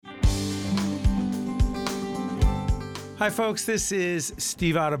Hi, folks. This is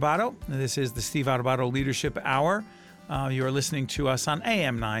Steve Adubato. This is the Steve Adubato Leadership Hour. You are listening to us on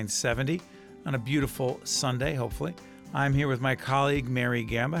AM 970 on a beautiful Sunday, hopefully. I'm here with my colleague, Mary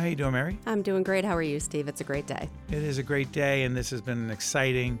Gamba. How you doing, Mary? I'm doing great. How are you, Steve? It's a great day. It is a great day, and this has been an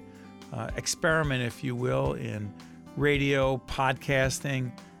exciting experiment, if you will, in radio,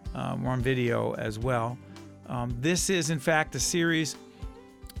 podcasting. We're on video as well. This is, in fact, a series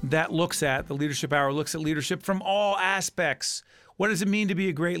that looks at, the Leadership Hour looks at leadership from all aspects. What does it mean to be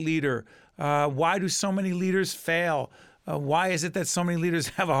a great leader? Why do so many leaders fail? Why is it that so many leaders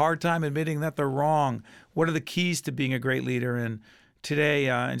have a hard time admitting that they're wrong? What are the keys to being a great leader? And today,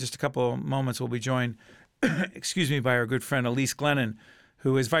 in just a couple of moments, we'll be joined, by our good friend Elise Glennon,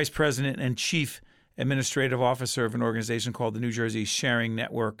 who is Vice President and Chief Administrative Officer of an organization called the New Jersey Sharing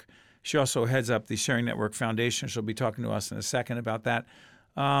Network. She also heads up the Sharing Network Foundation. She'll be talking to us in a second about that.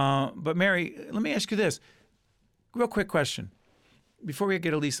 But Mary, let me ask you this. Real quick question. Before we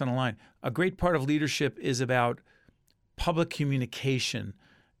get Elise on the line, a great part of leadership is about public communication.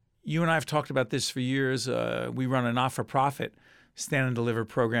 You and I have talked about this for years. We run a not-for-profit Stand and Deliver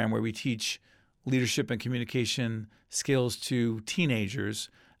program where we teach leadership and communication skills to teenagers.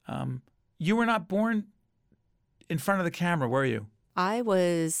 You were not born in front of the camera, were you? I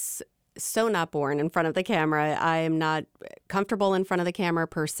was so not born in front of the camera. I am not comfortable in front of the camera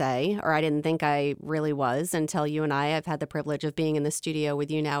per se, or I didn't think I really was until you and I have had the privilege of being in the studio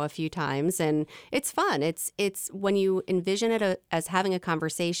with you now a few times. And it's fun. It's when you envision it as having a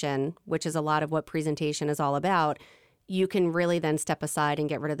conversation, which is a lot of what presentation is all about, you can really then step aside and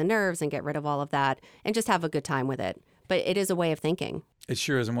get rid of the nerves and get rid of all of that and just have a good time with it. But it is a way of thinking. It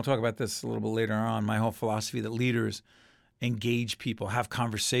sure is. And we'll talk about this a little bit later on. My whole philosophy that leaders engage people, have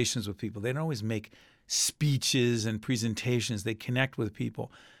conversations with people. They don't always make speeches and presentations. They connect with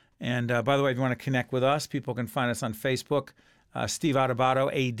people. And by the way, if you want to connect with us, people can find us on Facebook, Steve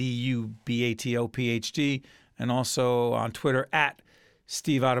Adubato, Adubato, PhD, and also on Twitter at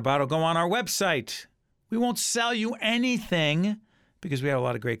Steve Adubato. Go on our website. We won't sell you anything because we have a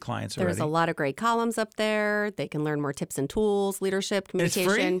lot of great clients already. There's a lot of great columns up there. They can learn more tips and tools, leadership,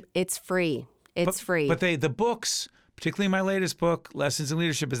 communication. It's free. It's free. But the books, particularly my latest book, Lessons in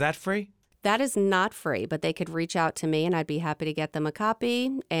Leadership, is that free? That is not free, but they could reach out to me and I'd be happy to get them a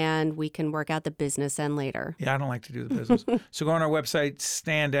copy and we can work out the business end later. Yeah, I don't like to do the business. So go on our website,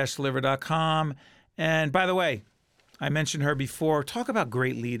 stand-deliver.com. And by the way, I mentioned her before. Talk about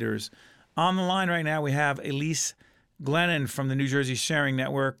great leaders. On the line right now, we have Elise Glennon from the New Jersey Sharing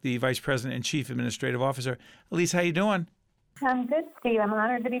Network, the Vice President and Chief Administrative Officer. Elise, how you doing? I'm good, Steve. I'm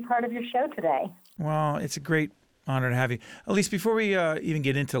honored to be part of your show today. Well, it's a great honor to have you. Elise, before we even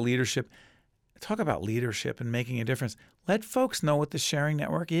get into leadership, talk about leadership and making a difference. Let folks know what the Sharing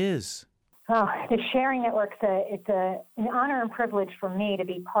Network is. Oh, the Sharing Network, it's an honor and privilege for me to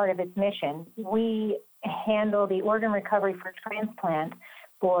be part of its mission. We handle the organ recovery for transplant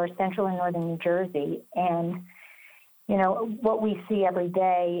for Central and Northern New Jersey. And, you know, what we see every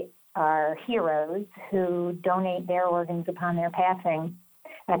day are heroes who donate their organs upon their passing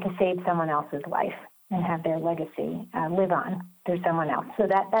to save someone else's life and have their legacy live on through someone else. So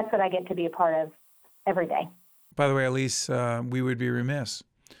that's what I get to be a part of every day. By the way, Elise, we would be remiss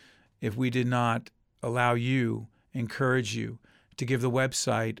if we did not allow you, encourage you to give the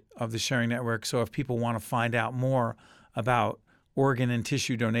website of the Sharing Network. So if people want to find out more about organ and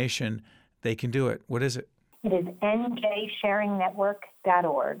tissue donation, they can do it. What is it? It is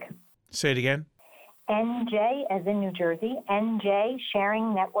njsharingnetwork.org. Say it again. NJ, as in New Jersey,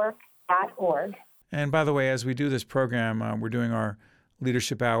 njsharingnetwork.org. And by the way, as we do this program, we're doing our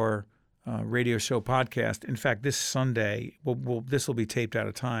Leadership Hour radio show podcast. In fact, this Sunday, this will be taped out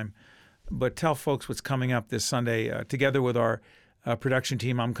of time. But tell folks what's coming up this Sunday. Together with our production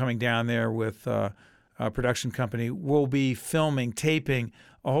team, I'm coming down there with a production company. We'll be taping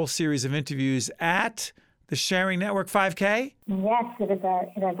a whole series of interviews at the Sharing Network 5K? Yes, it is our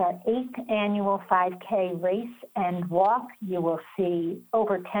 8th annual 5K race and walk. You will see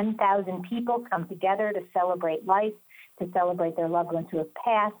over 10,000 people come together to celebrate life, to celebrate their loved ones who have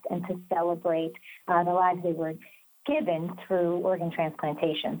passed, and to celebrate the lives they were given through organ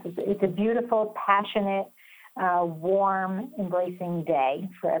transplantation. So it's a beautiful, passionate, warm, embracing day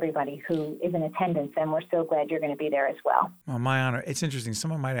for everybody who is in attendance, and we're so glad you're going to be there as well. Well, my honor. It's interesting.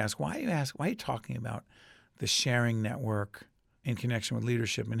 Someone might ask, why are you talking about the Sharing Network in connection with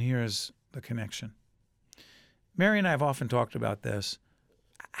leadership? And here's the connection. Mary and I have often talked about this.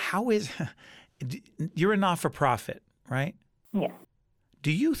 You're a not-for-profit, right? Yes.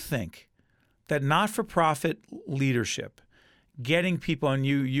 Do you think that not-for-profit leadership getting people, and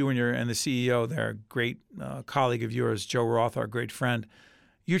you and the CEO there, great colleague of yours, Joe Roth, our great friend,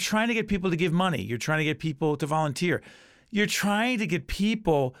 you're trying to get people to give money. You're trying to get people to volunteer. You're trying to get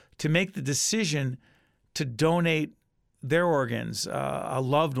people to make the decision to donate their organs, a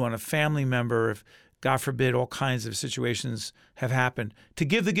loved one, a family member, if God forbid all kinds of situations have happened, to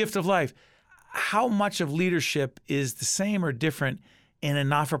give the gift of life. How much of leadership is the same or different in a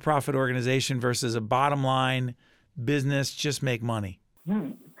not-for-profit organization versus a bottom line business, just make money?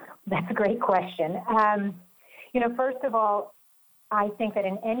 That's a great question. First of all, I think that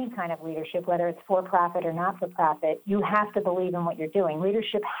in any kind of leadership, whether it's for-profit or not-for-profit, you have to believe in what you're doing.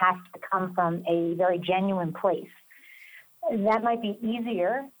 Leadership has to come from a very genuine place. That might be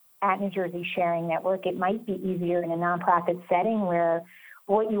easier at New Jersey Sharing Network. It might be easier in a nonprofit setting where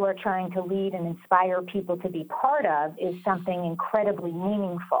what you are trying to lead and inspire people to be part of is something incredibly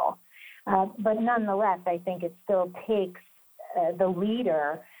meaningful. But nonetheless, I think it still takes the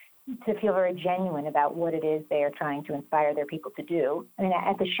leader to feel very genuine about what it is they are trying to inspire their people to do. I mean,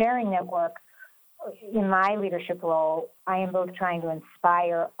 at the Sharing Network, in my leadership role, I am both trying to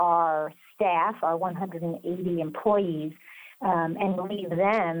inspire our staff, our 180 employees, and lead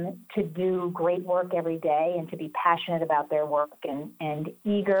them to do great work every day and to be passionate about their work and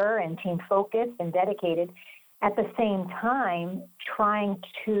eager and team-focused and dedicated. At the same time, trying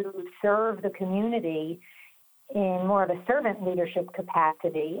to serve the community in more of a servant leadership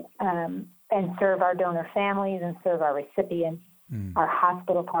capacity and serve our donor families and serve our recipients, our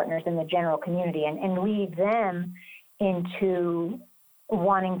hospital partners in the general community, and lead them into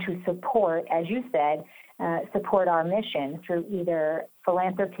wanting to support, as you said, support our mission through either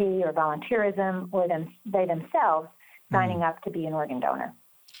philanthropy or volunteerism or they themselves signing up to be an organ donor.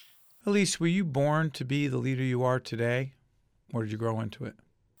 Elise, were you born to be the leader you are today, or did you grow into it?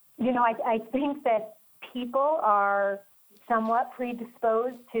 I think that people are somewhat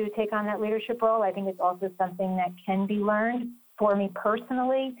predisposed to take on that leadership role. I think it's also something that can be learned. For me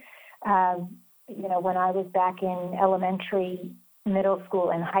personally, when I was back in elementary, middle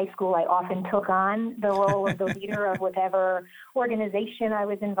school, and high school, I often took on the role of the leader of whatever organization I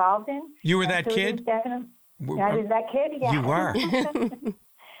was involved in. You were that kid? I was that kid, yeah. You were.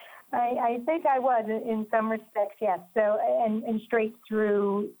 I think I was in some respects, yes. So and straight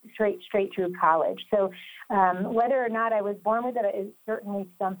through college. So whether or not I was born with it is certainly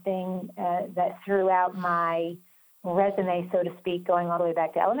something that throughout my resume, so to speak, going all the way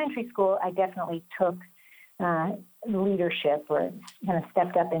back to elementary school, I definitely took leadership or kind of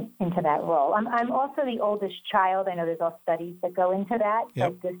stepped up into that role. I'm also the oldest child. I know there's all studies that go into that,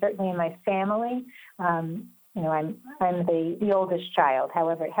 yep. But certainly in my family. I'm the oldest child,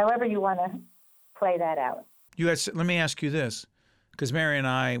 however you want to play that out. Let me ask you this, because Mary and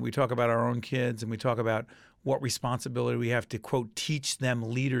I, we talk about our own kids and we talk about what responsibility we have to, quote, teach them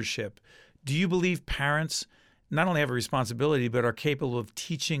leadership. Do you believe parents not only have a responsibility, but are capable of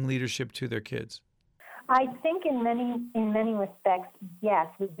teaching leadership to their kids? I think in many respects, yes,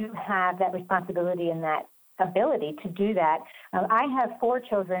 we do have that responsibility and that ability to do that. I have 4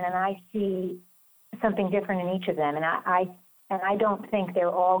 children, and I see something different in each of them, and I don't think they're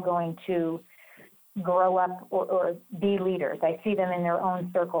all going to grow up or be leaders. I see them in their own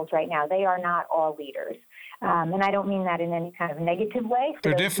circles right now. They are not all leaders, and I don't mean that in any kind of negative way.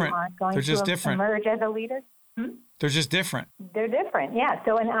 They're different. They're just different. Emerge as a leader. They're just different. They're different, yeah.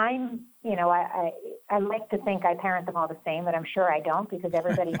 So, and I like to think I parent them all the same, but I'm sure I don't, because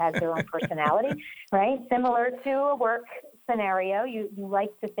everybody has their own personality, right? Similar to a work scenario, you like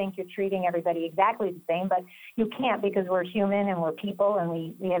to think you're treating everybody exactly the same, but you can't, because we're human and we're people and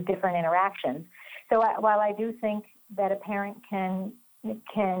we have different interactions. So while I do think that a parent can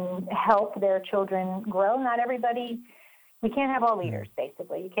help their children grow, not everybody. We can't have all leaders,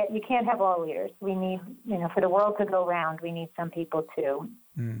 basically. You can't have all leaders. We need, for the world to go round, we need some people to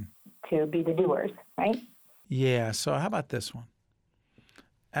be the doers, right? Yeah. So how about this one?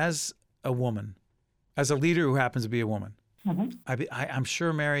 As a woman, as a leader who happens to be a woman, I'm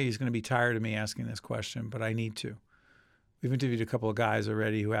sure Mary is going to be tired of me asking this question, but I need to. We've interviewed a couple of guys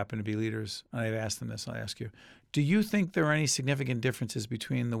already who happen to be leaders, and I've asked them this. I'll ask you. Do you think there are any significant differences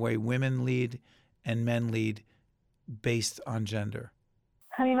between the way women lead and men lead based on gender?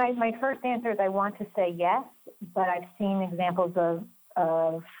 I mean, my first answer is I want to say yes, but I've seen examples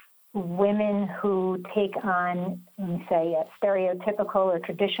of women who take on, say, stereotypical or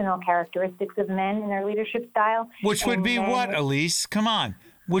traditional characteristics of men in their leadership style. Which would be what, Elise? Come on.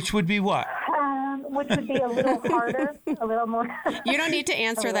 Which would be what? which would be a little harder, a little more. You don't need to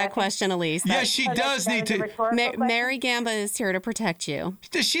answer that question, Elise. Yes, she does need to. Mary Gamba is here to protect you.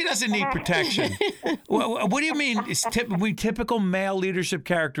 She doesn't need protection. What do you mean? Typical male leadership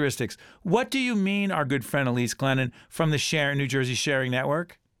characteristics. What do you mean, our good friend Elise Glennon from the New Jersey Sharing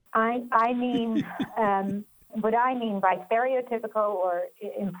Network? I mean, what I mean by stereotypical or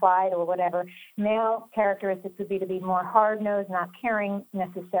implied or whatever, male characteristics would be to be more hard-nosed, not caring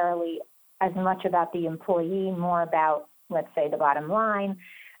necessarily as much about the employee, more about, let's say, the bottom line.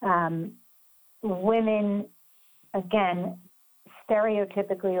 Women, again,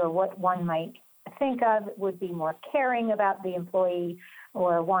 stereotypically or what one might think of would be more caring about the employee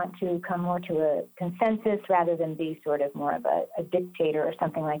or want to come more to a consensus rather than be sort of more of a dictator or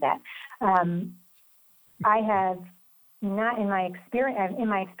something like that. I have not in my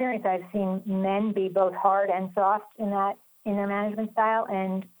experience, I've seen men be both hard and soft in their management style,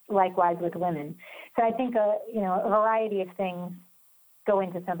 and likewise with women. So I think a variety of things go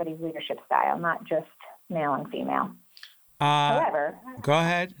into somebody's leadership style, not just male and female. However, go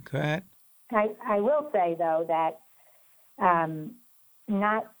ahead. I will say though that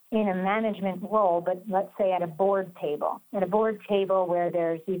not in a management role, but let's say at a board table where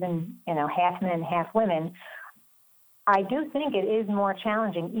there's even half men, half women. I do think it is more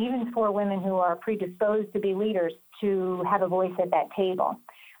challenging, even for women who are predisposed to be leaders, to have a voice at that table.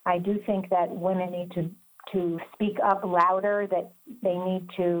 I do think that women need to speak up louder, that they need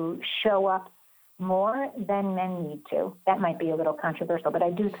to show up more than men need to. That might be a little controversial, but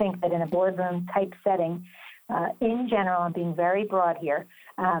I do think that in a boardroom type setting, in general, I'm being very broad here,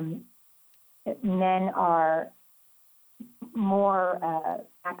 men are more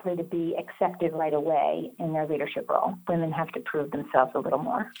likely to be accepted right away in their leadership role. Women have to prove themselves a little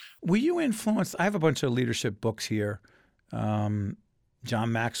more. Were you influenced? I have a bunch of leadership books here. John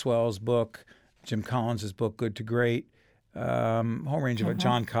Maxwell's book, Jim Collins' book, Good to Great, whole range of it.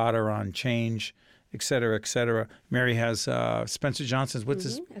 John Kotter on change, et cetera, et cetera. Mary has Spencer Johnson's, what's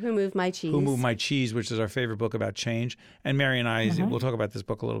his? Who Moved My Cheese? Who Moved My Cheese, which is our favorite book about change. And Mary and I, we'll talk about this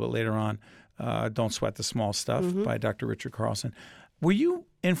book a little bit later on, Don't Sweat the Small Stuff by Dr. Richard Carlson. Were you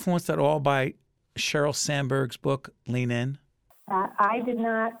influenced at all by Sheryl Sandberg's book, Lean In? I did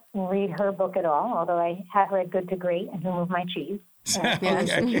not read her book at all, although I have read Good to Great and Who Moved My Cheese.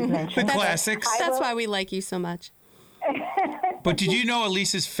 The classics. That's why we like you so much. But did you know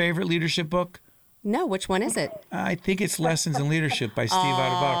Elise's favorite leadership book? No, which one is it? I think it's Lessons in Leadership by Steve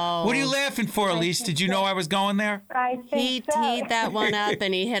Adubato. What are you laughing for, Elise? Did you know I was going there? I think He teed that one up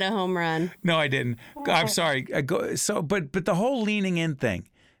and he hit a home run. No, I didn't. I'm sorry. But the whole leaning in thing,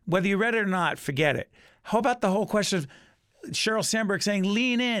 whether you read it or not, forget it. How about the whole question of Sheryl Sandberg saying,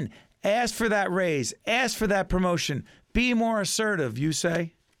 lean in, ask for that raise, ask for that promotion, be more assertive, you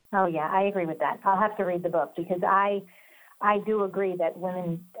say? Oh, yeah, I agree with that. I'll have to read the book because I do agree that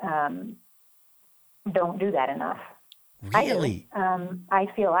women don't do that enough. Really? I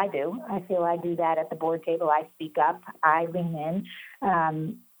feel I do. I feel I do that at the board table. I speak up. I lean in.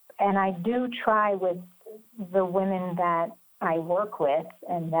 And I do try with the women that I work with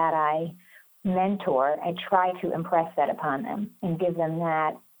and that I mentor, I try to impress that upon them and give them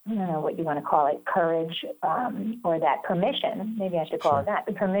that, I don't know what you want to call it, courage or that permission. Maybe I should call it that,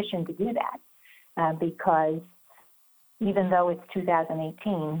 the permission to do that. Because even though it's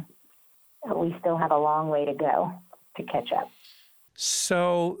 2018, we still have a long way to go to catch up.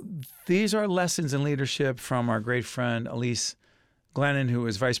 So these are lessons in leadership from our great friend Elise Glennon, who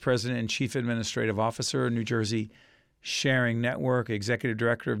is Vice President and Chief Administrative Officer of New Jersey Sharing Network, Executive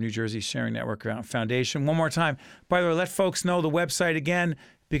Director of New Jersey Sharing Network Foundation. One more time. By the way, let folks know the website again,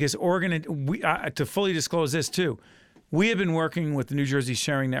 because to fully disclose this too, we have been working with the New Jersey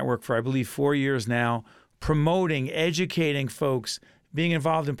Sharing Network for, I believe, 4 years now, promoting, educating folks, being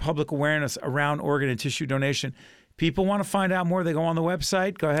involved in public awareness around organ and tissue donation. People want to find out more, they go on the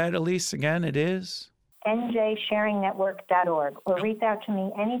website. Go ahead, Elise. Again, it is njsharingnetwork.org, or reach out to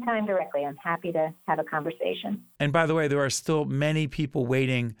me anytime directly. I'm happy to have a conversation. And by the way, there are still many people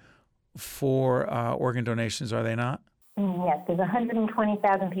waiting for organ donations, are they not? Yes, there's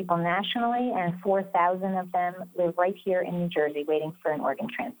 120,000 people nationally, and 4,000 of them live right here in New Jersey waiting for an organ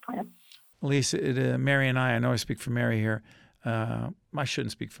transplant. Elise, Mary and I know I speak for Mary here. I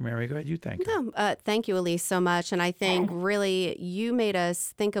shouldn't speak for Mary. Go ahead. You thank her. No, thank you, Elise, so much. And I think really you made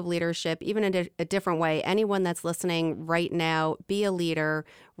us think of leadership even in a different way. Anyone that's listening right now, be a leader,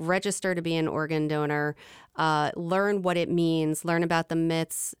 register to be an organ donor, learn what it means, learn about the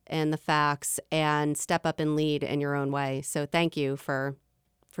myths and the facts, and step up and lead in your own way. So thank you for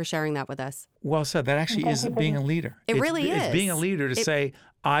sharing that with us. Well said. That actually is being a leader. It really is. It's being a leader to say,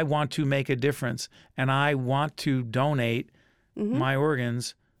 I want to make a difference and I want to donate my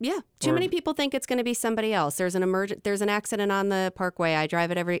organs. Yeah. Too many people think it's going to be somebody else. There's an accident on the parkway. I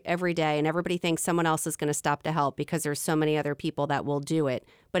drive it every day, and everybody thinks someone else is going to stop to help because there's so many other people that will do it.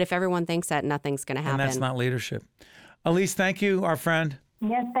 But if everyone thinks that, nothing's going to happen. And that's not leadership. Elise, thank you, our friend.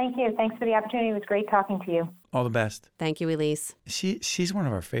 Yes, thank you. Thanks for the opportunity. It was great talking to you. All the best. Thank you, Elise. She's one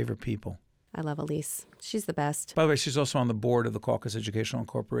of our favorite people. I love Elise. She's the best. By the way, she's also on the board of the Caucus Educational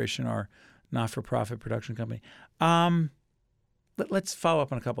Corporation, our not-for-profit production company. Let's follow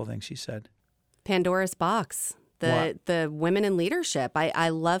up on a couple of things she said. Pandora's box. The women in leadership. I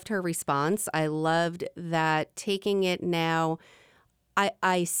loved her response. I loved that taking it now.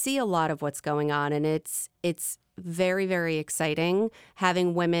 I see a lot of what's going on, and it's very, very exciting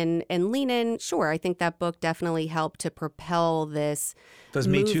having women and lean in. Sure, I think that book definitely helped to propel this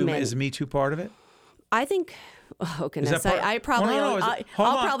movement. Is Me Too part of it? I think, oh goodness, I'll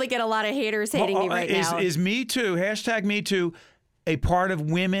probably get a lot of haters hating me right now. Is Me Too, #MeToo, a part of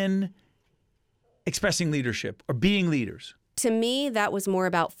women expressing leadership or being leaders? To me, that was more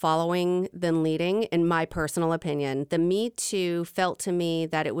about following than leading, in my personal opinion. The Me Too felt to me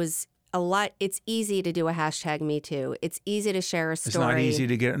that it was a lot. It's easy to do a #MeToo. It's easy to share a story. It's not easy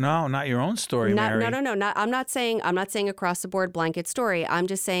to get. No, not your own story, Mary. No. I'm not saying across the board blanket story. I'm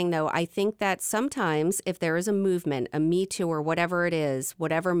just saying, though, I think that sometimes if there is a movement, a Me Too or whatever it is,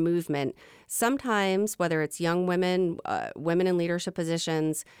 whatever movement, sometimes whether it's young women, women in leadership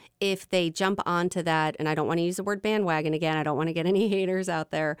positions, if they jump onto that, and I don't want to use the word bandwagon again, I don't want to get any haters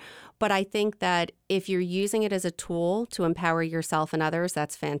out there, but I think that if you're using it as a tool to empower yourself and others,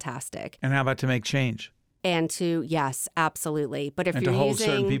 that's fantastic. And how about to make change? And yes, absolutely. But if and you're to hold using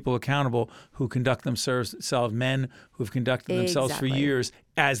certain people accountable who conduct themselves, men who've conducted themselves for years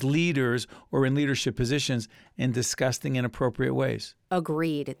as leaders or in leadership positions in disgusting, inappropriate ways.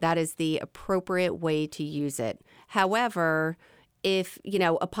 Agreed. That is the appropriate way to use it. However, if,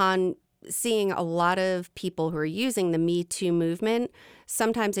 upon seeing a lot of people who are using the Me Too movement,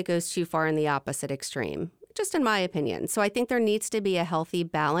 sometimes it goes too far in the opposite extreme, just in my opinion. So I think there needs to be a healthy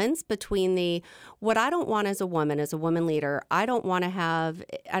balance between what I don't want as a woman leader. I don't want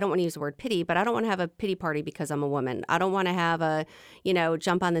to use the word pity, but I don't want to have a pity party because I'm a woman. I don't want to have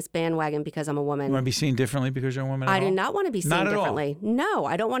jump on this bandwagon because I'm a woman. You want to be seen differently because you're a woman? I do not want to be seen differently. All. No,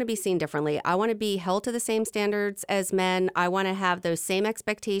 I don't want to be seen differently. I want to be held to the same standards as men. I want to have those same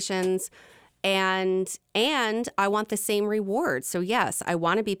expectations. And I want the same rewards. So yes, I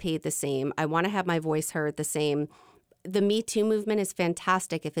want to be paid the same. I want to have my voice heard the same. The Me Too movement is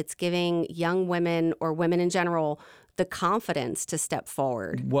fantastic if it's giving young women or women in general the confidence to step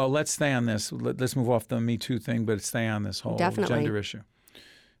forward. Well, let's stay on this. Let's move off the Me Too thing, but stay on this whole gender issue.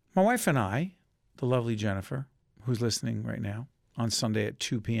 My wife and I, the lovely Jennifer, who's listening right now on Sunday at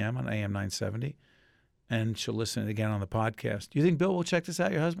 2 p.m. on AM 970, and she'll listen again on the podcast. Do you think Bill will check this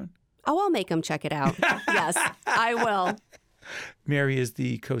out, your husband? Oh, I'll make him check it out. Yes, I will. Mary is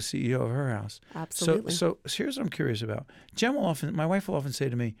the co-CEO of her house. Absolutely. So here's what I'm curious about. My wife will often say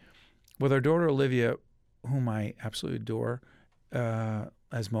to me, with our daughter Olivia, whom I absolutely adore,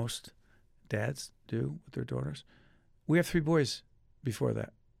 as most dads do with their daughters, we have 3 boys before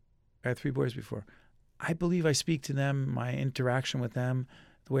that. I had 3 boys before. I believe I speak to them, my interaction with them,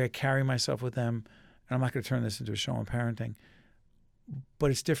 the way I carry myself with them, and I'm not going to turn this into a show on parenting,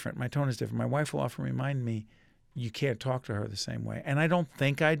 but it's different. My tone is different. My wife will often remind me, you can't talk to her the same way. And I don't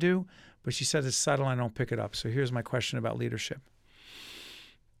think I do, but she says it's subtle and I don't pick it up. So here's my question about leadership.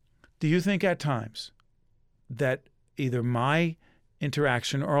 Do you think at times that either my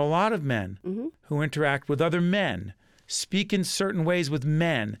interaction or a lot of men who interact with other men speak in certain ways with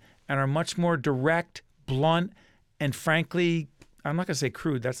men and are much more direct, blunt, and frankly, I'm not going to say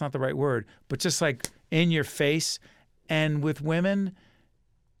crude, that's not the right word, but just like in your face? And with women,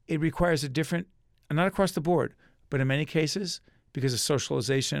 it requires a different, not across the board, but in many cases, because of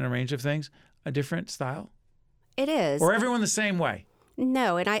socialization and a range of things, a different style? It is. Or everyone the same way?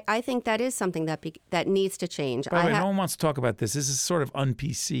 No, and I think that is something that needs to change. By the way, no one wants to talk about this. This is sort of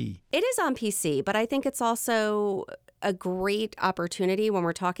un-PC. It is on-PC, but I think it's also a great opportunity when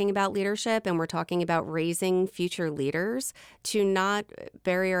we're talking about leadership and we're talking about raising future leaders to not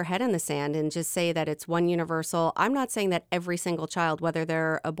bury our head in the sand and just say that it's one universal. I'm not saying that every single child, whether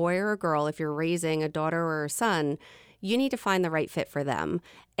they're a boy or a girl, if you're raising a daughter or a son, you need to find the right fit for them.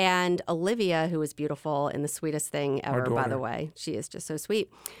 And Olivia, who is beautiful and the sweetest thing ever, by the way, she is just so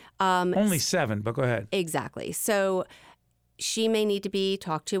sweet. Only 7, but go ahead. Exactly. So she may need to be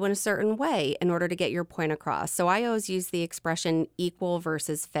talked to in a certain way in order to get your point across. So I always use the expression equal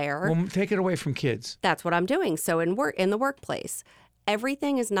versus fair. Well, take it away from kids. That's what I'm doing. So in the workplace,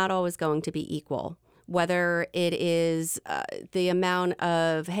 everything is not always going to be equal. Whether it is the amount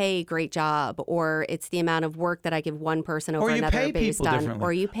of, hey, great job, or it's the amount of work that I give one person over another based on,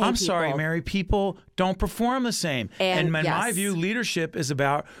 or you pay people. I'm sorry, Mary, people don't perform the same. And in my view, leadership is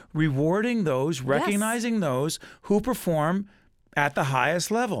about rewarding those, recognizing those who perform at the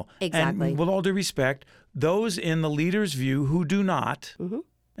highest level. Exactly. And with all due respect, those in the leader's view who do not,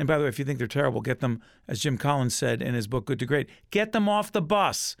 and by the way, if you think they're terrible, get them, as Jim Collins said in his book, Good to Great, get them off the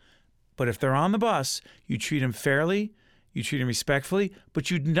bus. But if they're on the bus, you treat them fairly, you treat them respectfully, but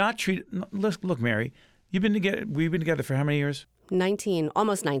you do not treat. Look, Mary, we've been together for how many years? 19,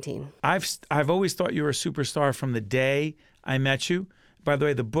 almost 19. I've always thought you were a superstar from the day I met you. By the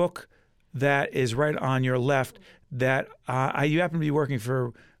way, the book that is right on your left, that you happen to be working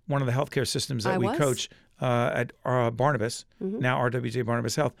for one of the healthcare systems that we coach at Barnabas, now RWJ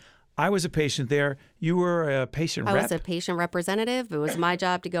Barnabas Health. I was a patient there. You were a patient rep? I was a patient representative. It was my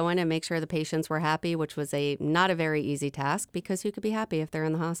job to go in and make sure the patients were happy, which was not a very easy task because who could be happy if they're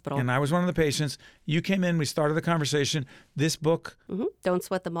in the hospital? And I was one of the patients. You came in. We started the conversation. This book. Don't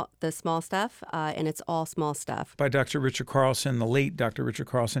Sweat the Small Stuff, and it's all small stuff. By Dr. Richard Carlson, the late Dr. Richard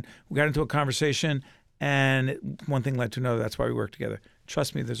Carlson. We got into a conversation, and one thing led to another. That's why we worked together.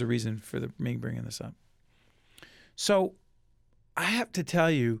 Trust me, there's a reason for me bringing this up. So I have to tell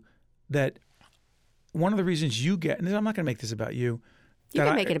you that one of the reasons you get, and I'm not going to make this about you. You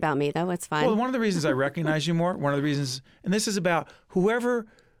can make it about me, though. It's fine. Well, one of the reasons I recognize you more, one of the reasons, and this is about whoever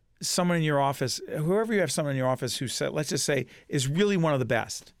you have someone in your office who said, let's just say, is really one of the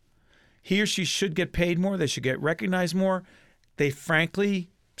best. He or she should get paid more. They should get recognized more. They frankly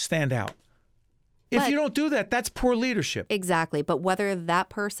stand out. If you don't do that, that's poor leadership. Exactly. But whether that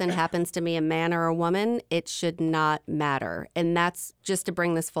person happens to be a man or a woman, it should not matter. And that's just to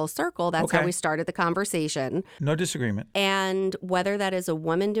bring this full circle. That's how we started the conversation. No disagreement. And whether that is a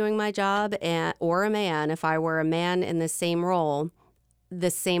woman doing my job or a man, if I were a man in the same role,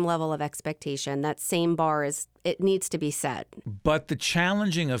 the same level of expectation, that same bar it needs to be set. But the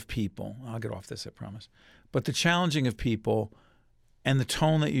challenging of people, I'll get off this, I promise. But the challenging of people and the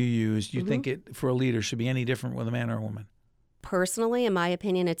tone that you use, you think it for a leader should be any different with a man or a woman? Personally, in my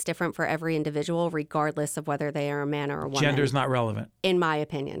opinion, it's different for every individual, regardless of whether they are a man or a woman. Gender is not relevant. In my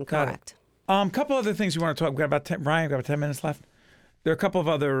opinion, correct. A couple other things we want to talk. We've got about 10, Brian, we've got about 10 minutes left. There are a couple of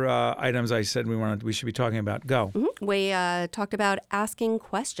other items I said we should be talking about. Go. We talked about asking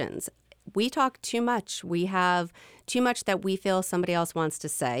questions. We talk too much. We have too much that we feel somebody else wants to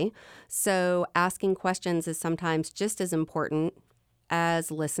say. So asking questions is sometimes just as important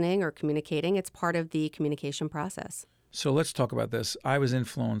as listening or communicating. It's part of the communication process. So let's talk about this. I was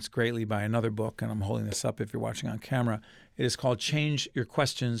influenced greatly by another book, and I'm holding this up if you're watching on camera. It is called Change Your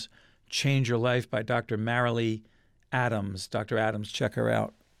Questions, Change Your Life by Dr. Marilee Adams. Dr. Adams, check her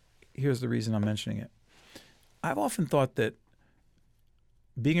out. Here's the reason I'm mentioning it. I've often thought that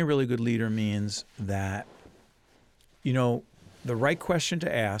being a really good leader means that, the right question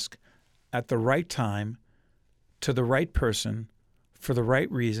to ask at the right time to the right person for the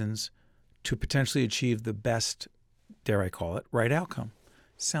right reasons to potentially achieve the best, dare I call it, right outcome.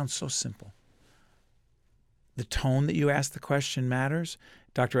 Sounds so simple. The tone that you ask the question matters.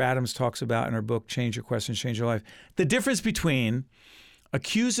 Dr. Adams talks about in her book, Change Your Questions, Change Your Life, the difference between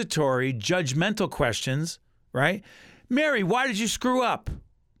accusatory, judgmental questions, right? Mary, why did you screw up?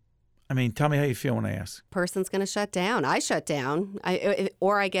 I mean, tell me how you feel when I ask. Person's going to shut down. I shut down.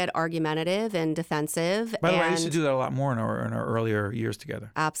 Or I get argumentative and defensive. By the way, I used to do that a lot more in our earlier years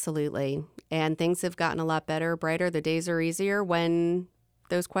together. Absolutely. And things have gotten a lot better, brighter. The days are easier when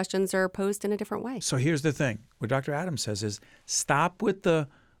those questions are posed in a different way. So here's the thing. What Dr. Adams says is stop with the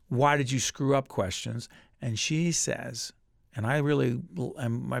why did you screw up questions. And she says, and I've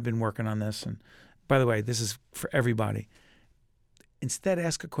been working on this. And by the way, this is for everybody. Instead,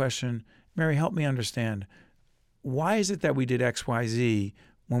 ask a question, Mary, help me understand. Why is it that we did X, Y, Z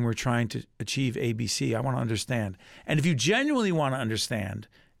when we're trying to achieve A, B, C? I want to understand. And if you genuinely want to understand,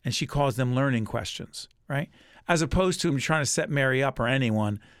 and she calls them learning questions, right? As opposed to trying to set Mary up or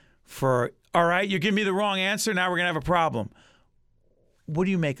anyone for, all right, you give me the wrong answer, now we're going to have a problem. What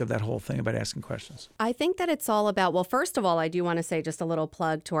do you make of that whole thing about asking questions? I think that it's all about, well, first of all, I do want to say just a little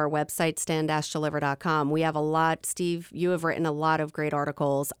plug to our website, stand-deliver.com. We have a lot, Steve, you have written a lot of great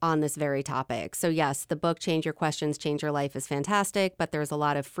articles on this very topic. So yes, the book, Change Your Questions, Change Your Life is fantastic, but there's a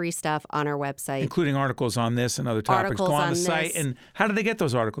lot of free stuff on our website. Including articles on this and other topics. Go on the site. And how do they get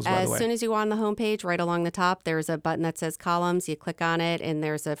those articles, by the way? As soon as you go on the homepage, right along the top, there's a button that says columns. You click on it, and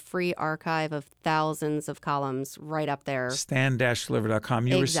there's a free archive of thousands of columns right up there. Stand-deliver.com.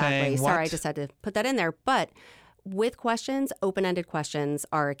 You exactly. were saying what? Sorry, I just had to put that in there. But with questions, open-ended questions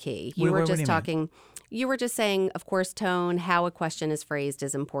are a key. What do you mean? You were just saying, of course, tone, how a question is phrased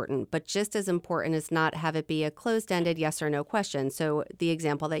is important, but just as important is not have it be a closed-ended yes or no question. So the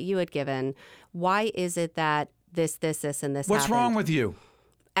example that you had given, why is it that this, and this What's happened? wrong with you?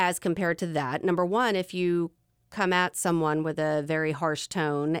 As compared to that, number one, if you come at someone with a very harsh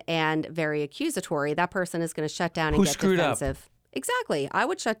tone and very accusatory, that person is going to shut down and get defensive. Exactly. I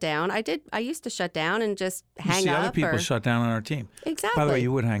would shut down. I used to shut down and just hang up. Other people shut down on our team. Exactly. By the way,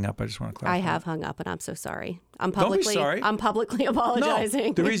 you would hang up. I just want to clarify. I have hung up, and I'm so sorry. Don't be sorry. I'm publicly apologizing.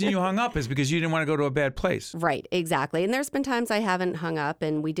 No, the reason you hung up is because you didn't want to go to a bad place. Right, exactly. And there's been times I haven't hung up,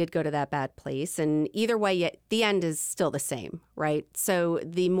 and we did go to that bad place. And either way, the end is still the same, right? So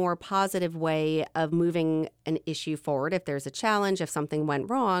the more positive way of moving an issue forward, if there's a challenge, if something went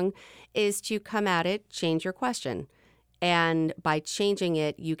wrong, is to come at it, change your question. And by changing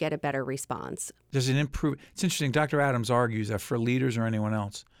it, you get a better response. Does it improve? It's interesting. Dr. Adams argues that for leaders or anyone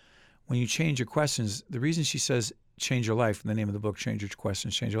else, when you change your questions, the reason she says change your life, the name of the book, Change Your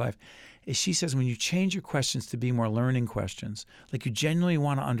Questions, Change Your Life, is she says when you change your questions to be more learning questions, like you genuinely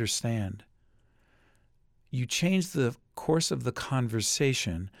want to understand, you change the course of the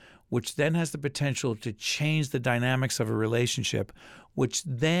conversation, which then has the potential to change the dynamics of a relationship, which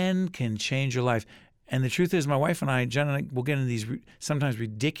then can change your life. And the truth is, my wife and I, Jen and I, will get into these sometimes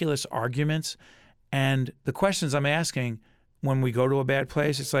ridiculous arguments. And the questions I'm asking when we go to a bad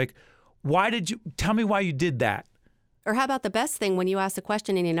place, it's like, tell me why you did that? Or how about the best thing when you ask a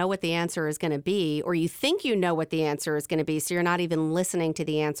question and you know what the answer is going to be, or you think you know what the answer is going to be, so you're not even listening to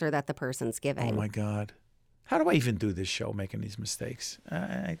the answer that the person's giving. Oh, my God. How do I even do this show making these mistakes?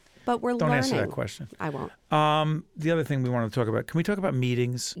 But we're don't learning. Answer that question. I won't. The other thing we want to talk about, can we talk about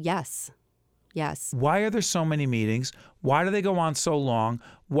meetings? Yes. Why are there so many meetings? Why do they go on so long?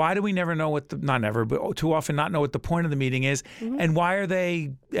 Why do we never know but too often not know what the point of the meeting is? Mm-hmm. And why are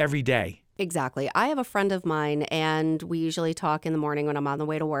they every day? Exactly. I have a friend of mine, and we usually talk in the morning when I'm on the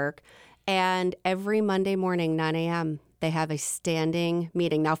way to work. And every Monday morning, 9 a.m., they have a standing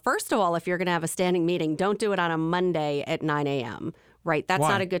meeting. Now, first of all, if you're going to have a standing meeting, don't do it on a Monday at 9 a.m., right? That's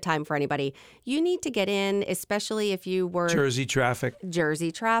not a good time for anybody. You need to get in, especially if you were... Jersey traffic.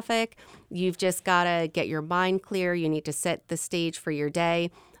 You've just got to get your mind clear. You need to set the stage for your day.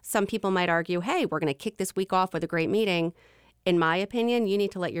 Some people might argue, hey, we're going to kick this week off with a great meeting. In my opinion, you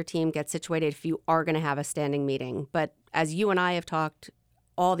need to let your team get situated if you are going to have a standing meeting. But as you and I have talked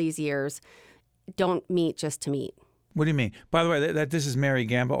all these years, don't meet just to meet. What do you mean? By the way, this is Mary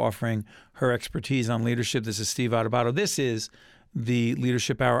Gamba offering her expertise on leadership. This is Steve Adubato. This is the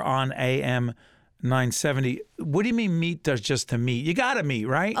Leadership Hour on AM 970. What do you mean meet does just to meet? You got to meet,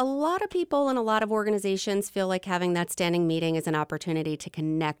 right? A lot of people in a lot of organizations feel like having that standing meeting is an opportunity to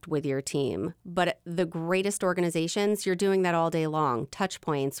connect with your team. But the greatest organizations, you're doing that all day long. Touch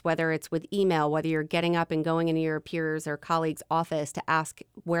points, whether it's with email, whether you're getting up and going into your peers or colleagues' office to ask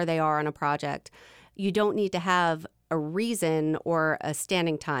where they are on a project. You don't need to have a reason or a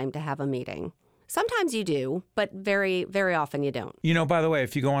standing time to have a meeting. Sometimes you do, but very, very often you don't. You know, by the way,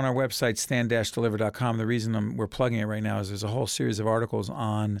 if you go on our website, stand-deliver.com, the reason we're plugging it right now is there's a whole series of articles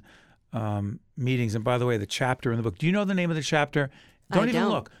on meetings. And by the way, the chapter in the book, do you know the name of the chapter? Don't even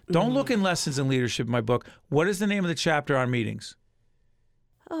look. Don't look in Lessons in Leadership, my book. What is the name of the chapter on meetings?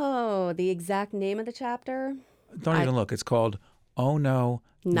 Oh, the exact name of the chapter? Don't even look. It's called, Oh No,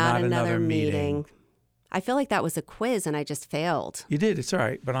 Not Another Meeting. I feel like that was a quiz and I just failed. You did. It's all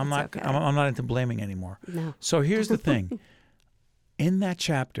right. But I'm not into blaming anymore. No. So here's the thing. In that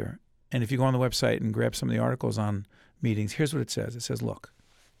chapter, and if you go on the website and grab some of the articles on meetings, here's what it says. It says, look,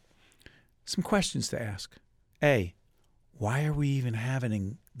 some questions to ask. A, why are we even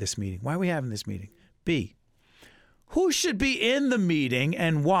having this meeting? Why are we having this meeting? B, who should be in the meeting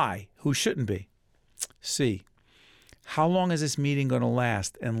and why? Who shouldn't be? C, how long is this meeting going to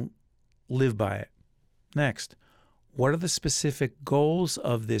last and live by it? Next, what are the specific goals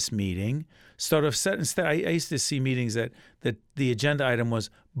of this meeting? Instead, I used to see meetings that the agenda item was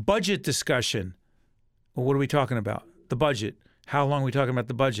budget discussion. Well, what are we talking about? The budget. How long are we talking about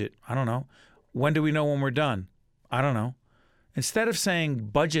the budget? I don't know. When do we know when we're done? I don't know. Instead of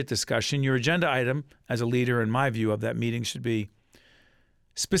saying budget discussion, your agenda item, as a leader, in my view, of that meeting should be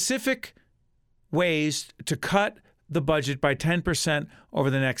specific ways to cut the budget by 10% over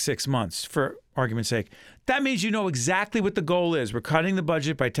the next 6 months, for argument's sake. That means you know exactly what the goal is. We're cutting the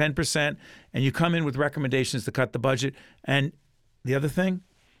budget by 10%, and you come in with recommendations to cut the budget. And the other thing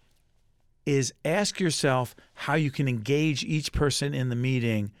is ask yourself how you can engage each person in the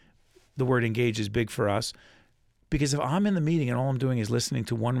meeting. The word engage is big for us. Because if I'm in the meeting and all I'm doing is listening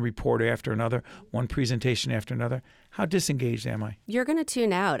to one report after another, one presentation after another, how disengaged am I? You're going to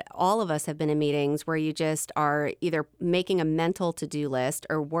tune out. All of us have been in meetings where you just are either making a mental to-do list,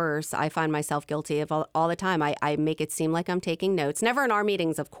 or worse, I find myself guilty of all the time. I make it seem like I'm taking notes. Never in our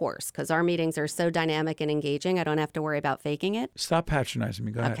meetings, of course, because our meetings are so dynamic and engaging. I don't have to worry about faking it. Stop patronizing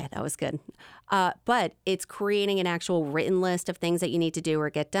me. Go ahead. Okay, that was good. But it's creating an actual written list of things that you need to do or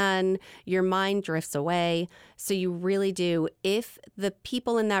get done. Your mind drifts away. So you really do. If the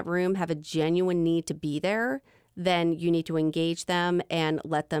people in that room have a genuine need to be there, then you need to engage them and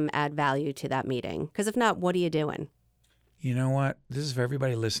let them add value to that meeting. Because if not, what are you doing? You know what? This is for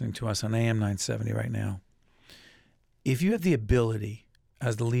everybody listening to us on AM 970 right now. If you have the ability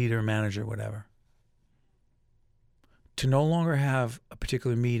as the leader, manager, whatever, to no longer have a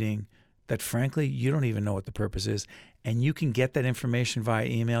particular meeting that, frankly, you don't even know what the purpose is, and you can get that information via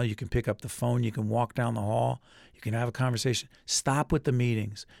email, you can pick up the phone, you can walk down the hall, you can have a conversation. Stop with the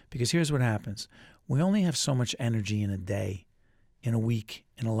meetings, because here's what happens. We only have so much energy in a day, in a week,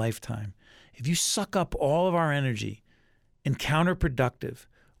 in a lifetime. If you suck up all of our energy in counterproductive,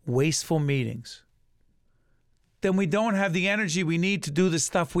 wasteful meetings, then we don't have the energy we need to do the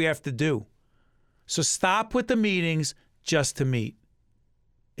stuff we have to do. So stop with the meetings just to meet.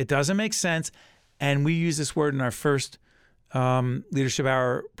 It doesn't make sense. And we use this word in our first Leadership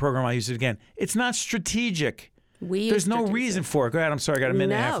Hour program. I'll use it again. It's not strategic. There's no reason for it. Go ahead. I'm sorry. I got a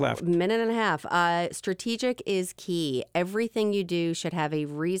minute and a half left. Minute and a half. Strategic is key. Everything you do should have a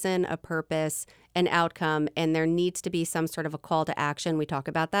reason, a purpose, an outcome, and there needs to be some sort of a call to action. We talk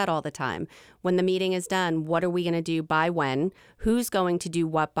about that all the time. When the meeting is done, what are we going to do by when? Who's going to do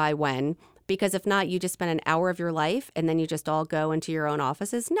what by when? Because if not, you just spend an hour of your life and then you just all go into your own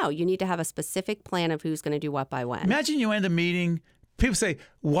offices. No, you need to have a specific plan of who's going to do what by when. Imagine you end a meeting. People say,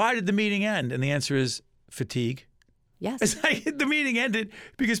 why did the meeting end? And the answer is fatigue. Yes. It's like the meeting ended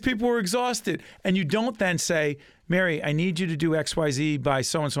because people were exhausted. And you don't then say, Mary, I need you to do XYZ by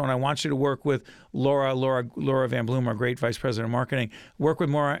so-and-so, and I want you to work with Laura Van Bloom, our great vice president of marketing. Work with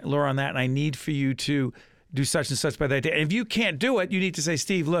Laura on that, and I need for you to do such and such by that day. And if you can't do it, you need to say,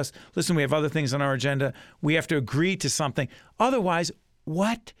 Steve, listen, we have other things on our agenda. We have to agree to something. Otherwise,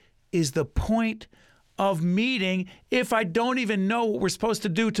 what is the point of meeting if I don't even know what we're supposed to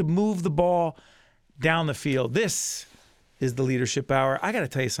do to move the ball down the field? This is the Leadership Hour. I got to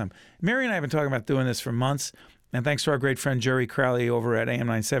tell you something. Mary and I have been talking about doing this for months. And thanks to our great friend Jerry Crowley over at AM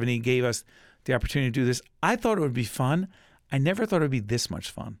 970, he gave us the opportunity to do this. I thought it would be fun. I never thought it would be this much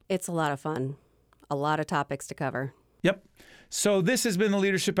fun. It's a lot of fun. A lot of topics to cover. Yep. So this has been the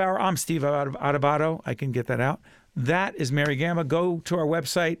Leadership Hour. I'm Steve Adubato. I can get that out. That is Mary Gamba. Go to our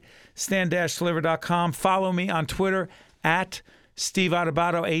website, stand-deliver.com. Follow me on Twitter at Steve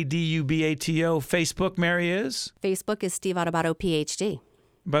Adubato, Adubato. Facebook, Mary, is? Facebook is Steve Adubato, PhD.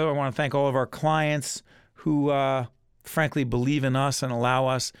 By the way, I want to thank all of our clients who, frankly, believe in us and allow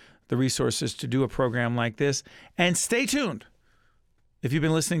us the resources to do a program like this. And stay tuned. If you've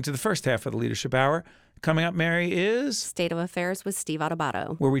been listening to the first half of the Leadership Hour, coming up, Mary, is State of Affairs with Steve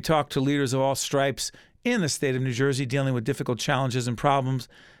Adubato, where we talk to leaders of all stripes in the state of New Jersey dealing with difficult challenges and problems.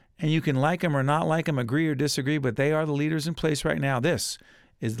 And you can like them or not like them, agree or disagree, but they are the leaders in place right now. This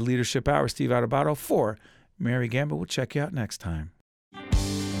is the Leadership Hour. Steve Adubato for Mary Gamba. We'll check you out next time.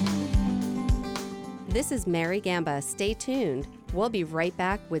 This is Mary Gamba. Stay tuned. We'll be right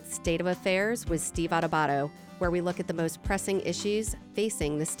back with State of Affairs with Steve Adubato, where we look at the most pressing issues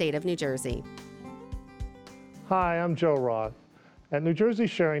facing the state of New Jersey. Hi, I'm Joe Roth. At New Jersey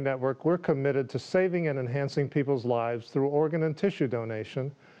Sharing Network, we're committed to saving and enhancing people's lives through organ and tissue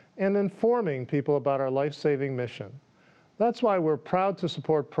donation and informing people about our life-saving mission. That's why we're proud to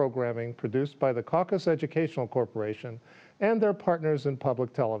support programming produced by the Caucus Educational Corporation and their partners in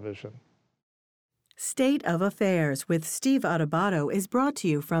public television. State of Affairs with Steve Adubato is brought to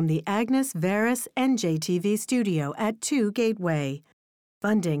you from the Agnes Veris NJTV studio at 2 Gateway.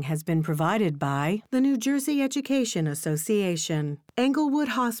 Funding has been provided by the New Jersey Education Association, Englewood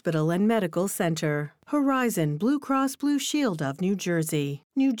Hospital and Medical Center, Horizon Blue Cross Blue Shield of New Jersey,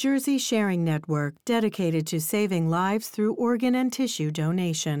 New Jersey Sharing Network, dedicated to saving lives through organ and tissue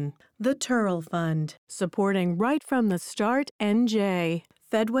donation, the Turl Fund, supporting Right from the Start NJ,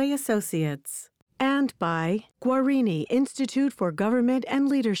 Fedway Associates, and by Guarini Institute for Government and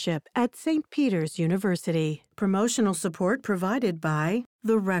Leadership at St. Peter's University. Promotional support provided by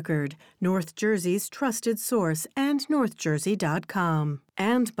The Record, North Jersey's trusted source, and NorthJersey.com.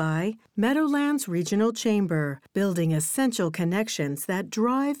 And by Meadowlands Regional Chamber, building essential connections that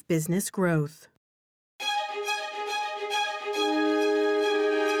drive business growth.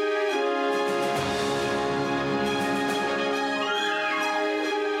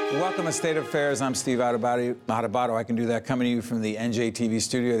 Welcome to State Affairs. I'm Steve Adubato. I can do that, coming to you from the NJTV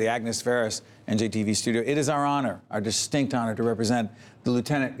studio, the Agnes Varus NJTV studio. It is our honor, our distinct honor, to represent the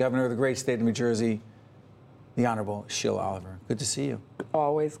Lieutenant Governor of the great state of New Jersey, the Honorable Sheila Oliver. Good to see you.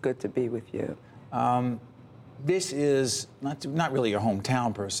 Always good to be with you. This is not really your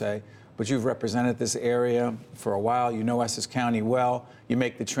hometown per se, but you've represented this area for a while. You know Essex County well. You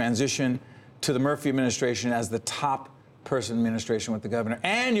make the transition to the Murphy administration as the top person in administration with the governor,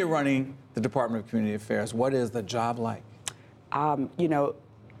 and you're running the Department of Community Affairs. What is the job like? You know,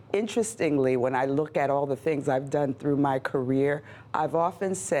 interestingly, when I look at all the things I've done through my career, I've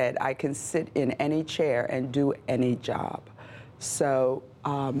often said I can sit in any chair and do any job. So,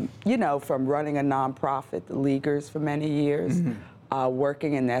 you know, from running a nonprofit, the Leaguers, for many years,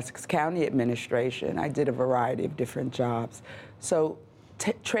 working in the Essex County administration, I did a variety of different jobs. So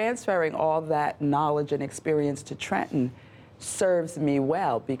transferring all that knowledge and experience to Trenton serves me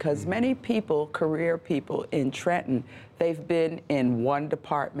well, because many people, career people in Trenton, they've been in one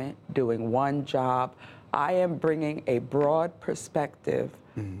department doing one job. I am bringing a broad perspective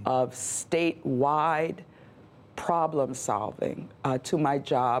of statewide problem solving to my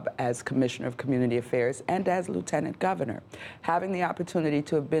job as Commissioner of Community Affairs and as Lieutenant Governor. Having the opportunity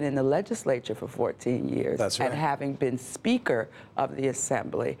to have been in the legislature for 14 years and having been Speaker of the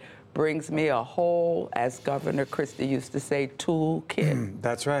Assembly brings me a whole, as Governor Christie used to say, toolkit.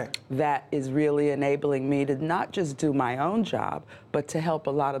 That's right. That is really enabling me to not just do my own job, but to help a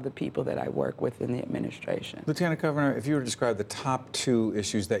lot of the people that I work with in the administration. Lieutenant Governor, if you were to describe the top two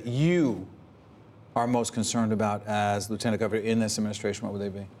issues that you are most concerned about as Lieutenant Governor in this administration, what would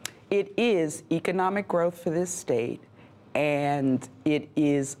they be? It is economic growth for this state, and it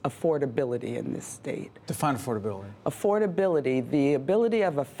is affordability in this state. Define affordability. Affordability, the ability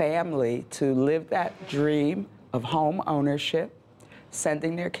of a family to live that dream of home ownership,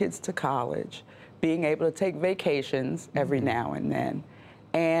 sending their kids to college, being able to take vacations every now and then,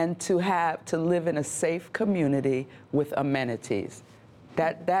 and to live in a safe community with amenities.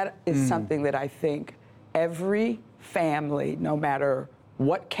 That is something that I think every family, no matter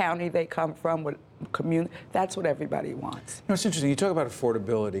what county they come from, what community, that's what everybody wants. You know, it's interesting. You talk about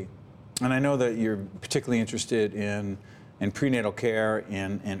affordability, and I know that you're particularly interested in prenatal care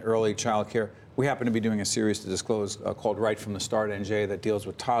and early child care. We happen to be doing a series to disclose called Right from the Start NJ that deals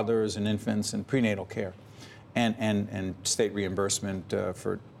with toddlers and infants and prenatal care and state reimbursement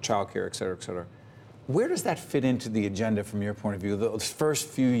for child care, et cetera, et cetera. Where does that fit into the agenda from your point of view? The first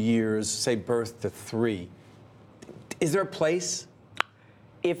few years, say birth to 3, is there a place?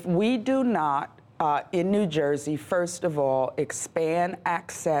 If we do not, in New Jersey, first of all, expand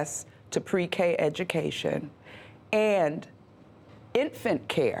access to pre-K education and infant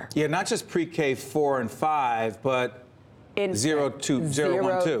care. Yeah, not just pre-K 4 and 5, but 0, 1, 2,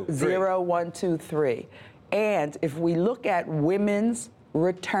 3. 0, 1, 2, 3. And if we look at women's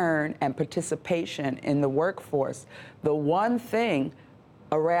return and participation in the workforce, the one thing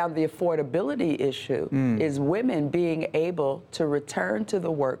around the affordability issue is women being able to return to the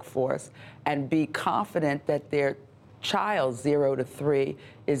workforce and be confident that their child, 0 to 3,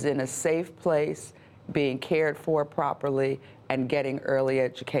 is in a safe place, being cared for properly, and getting early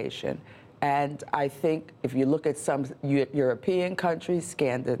education. And I think if you look at some European countries,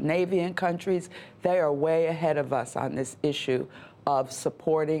 Scandinavian countries, they are way ahead of us on this issue of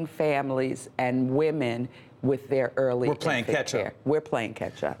supporting families and women with their early We're playing catch up. We're playing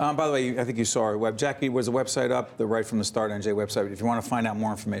catch up. By the way, I think you saw our web. Jackie, was the website up, the Right from the Start NJ website? If you want to find out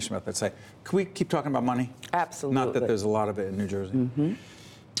more information about that site, can we keep talking about money? Absolutely. Not that there's a lot of it in New Jersey.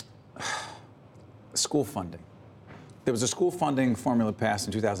 School funding. There was a school funding formula passed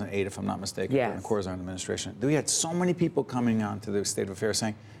in 2008, if I'm not mistaken, during the Corzine administration. We had so many people coming on to the State of Affairs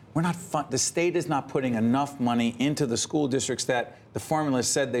saying, the state is not putting enough money into the school districts that the formula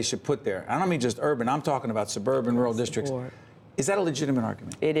said they should put there. I don't mean just urban, I'm talking about suburban, rural districts. Is that a legitimate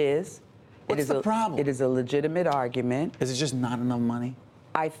argument? It is. What's the problem? It is a legitimate argument. Is it just not enough money?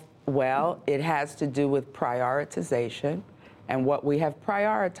 Well, it has to do with prioritization and what we have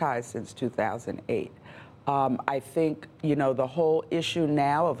prioritized since 2008. I think, you know, the whole issue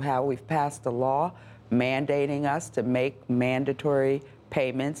now of how we've passed a law mandating us to make mandatory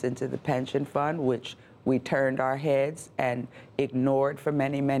payments into the pension fund, which we turned our heads and ignored for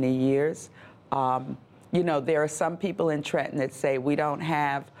many, many years. You know, there are some people in Trenton that say we don't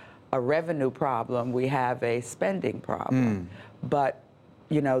have a revenue problem, we have a spending problem. But,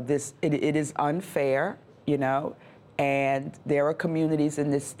 you know, it is unfair, you know, and there are communities in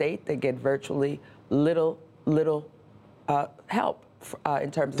this state that get virtually little help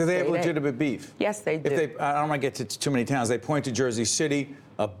in terms of Do they have state aid. legitimate beef? Yes, they do. If they, I don't want to get to too many towns. They point to Jersey City,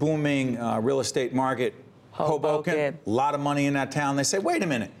 a booming real estate market. Hoboken, a lot of money in that town. They say, wait a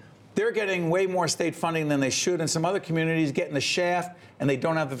minute, they're getting way more state funding than they should, and some other communities getting the shaft, and they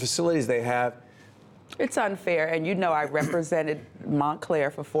don't have the facilities they have. It's unfair, and you know I represented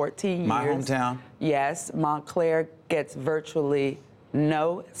Montclair for 14 years. My hometown. Yes, Montclair gets virtually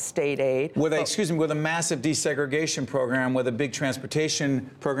no state aid. With a massive desegregation program, with a big transportation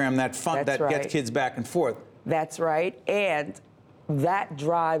program that gets kids back and forth. That's right, and that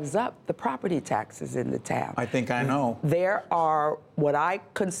drives up the property taxes in the town. I think I know. There are what I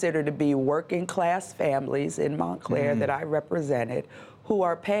consider to be working class families in Montclair that I represented who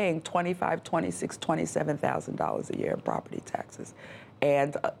are paying $25,000, $26,000, $27,000 a year in property taxes.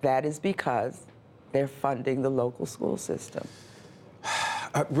 And that is because they're funding the local school system.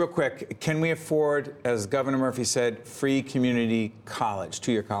 Real quick, can we afford, as Governor Murphy said, free community college,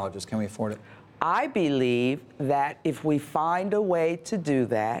 2-year colleges? Can we afford it? I believe that if we find a way to do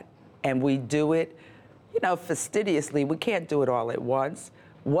that, and we do it, fastidiously, we can't do it all at once.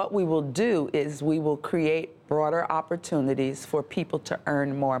 What we will do is we will create broader opportunities for people to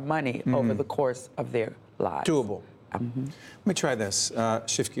earn more money over the course of their lives. Doable. Let me try this,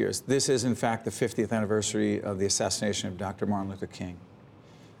 shift gears. This is, in fact, the 50th anniversary of the assassination of Dr. Martin Luther King.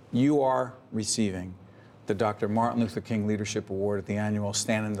 You are receiving the Dr. Martin Luther King Leadership Award at the annual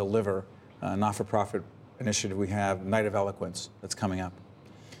Stand and Deliver not-for-profit initiative we have, Night of Eloquence, that's coming up.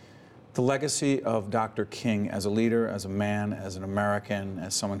 The legacy of Dr. King as a leader, as a man, as an American,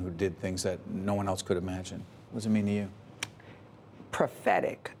 as someone who did things that no one else could imagine, what does it mean to you?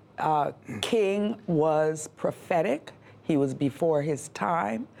 Prophetic. King was prophetic. He was before his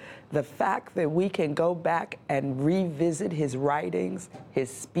time. The fact that we can go back and revisit his writings,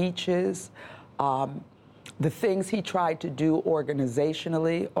 his speeches, the things he tried to do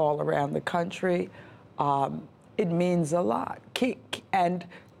organizationally all around the country, it means a lot. And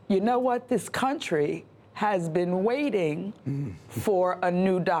you know what? This country has been waiting for a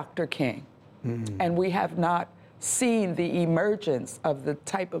new Dr. King. And we have not seen the emergence of the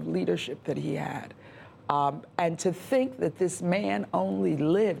type of leadership that he had. And to think that this man only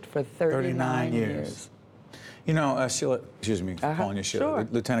lived for 39 years. You know, Sheila, excuse me for calling you Sheila, sure.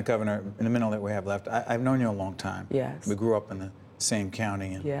 Lieutenant Governor, in the minute that we have left, I've known you a long time. Yes. We grew up in the same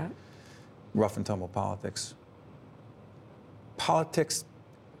county and rough and tumble politics. Politics,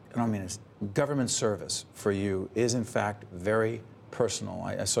 I don't mean it's government service for you is in fact very personal.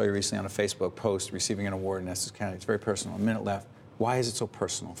 I saw you recently on a Facebook post receiving an award in Essex County. It's very personal. A minute left. Why is it so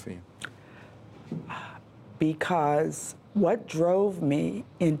personal for you? Because what drove me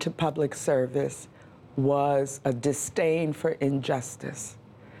into public service was a disdain for injustice.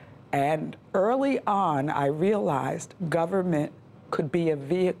 And early on, I realized government could be a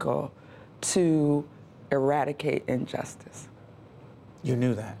vehicle to eradicate injustice. You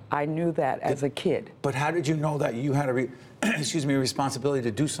knew that? I knew that as a kid. But how did you know that you had a responsibility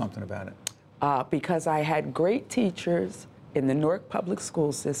to do something about it? Because I had great teachers in the Newark Public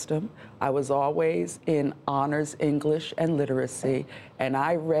School System. I was always in honors English and literacy, and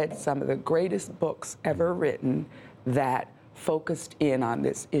I read some of the greatest books ever written that focused in on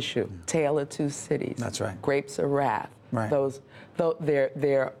this issue. Tale of Two Cities. That's right. Grapes of Wrath. Right.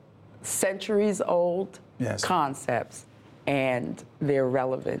 They're centuries old Yes. concepts, and they're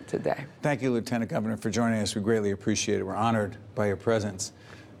relevant today. Thank you, Lieutenant Governor, for joining us. We greatly appreciate it. We're honored by your presence.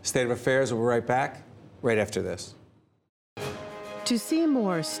 State of Affairs, we'll be right back, right after this. To see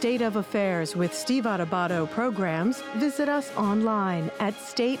more State of Affairs with Steve Adubato programs, visit us online at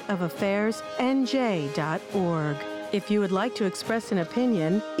stateofaffairsnj.org. If you would like to express an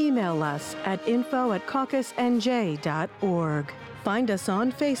opinion, email us at info@caucusnj.org. Find us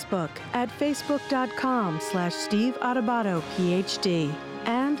on Facebook at facebook.com/Steve Adubato, PhD.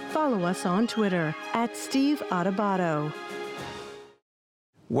 And follow us on Twitter at Steve Adubato.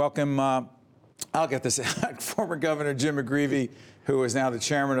 Welcome, I'll get this out, former Governor Jim McGreevey, who is now the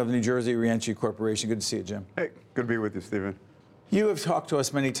chairman of the New Jersey Reentry Corporation. Good to see you, Jim. Hey, good to be with you, Stephen. You have talked to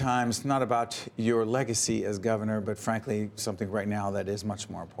us many times, not about your legacy as governor, but frankly, something right now that is much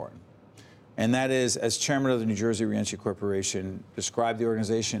more important. And that is, as chairman of the New Jersey Reentry Corporation, describe the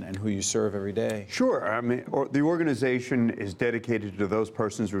organization and who you serve every day. Sure. I mean, the organization is dedicated to those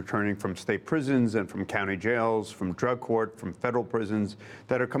persons returning from state prisons and from county jails, from drug court, from federal prisons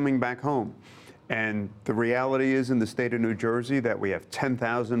that are coming back home. And the reality is in the state of New Jersey that we have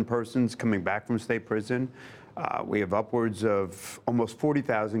 10,000 persons coming back from state prison. We have upwards of almost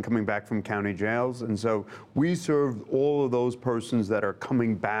 40,000 coming back from county jails. And so we serve all of those persons that are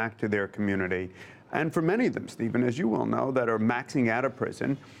coming back to their community and for many of them, Stephen, as you well know, that are maxing out of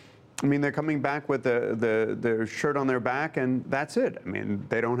prison, I mean, they're coming back with their shirt on their back, and that's it. I mean,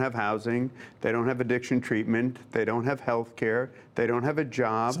 they don't have housing, they don't have addiction treatment, they don't have health care, they don't have a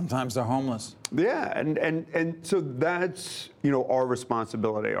job. Sometimes they're homeless. Yeah, and so that's, our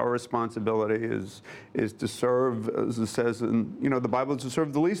responsibility. Our responsibility is to serve, as it says in, the Bible, is to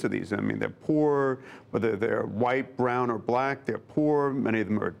serve the least of these. I mean, they're poor, whether they're white, brown, or black, they're poor. Many of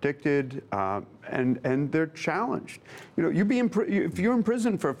them are addicted, and they're challenged. If you're in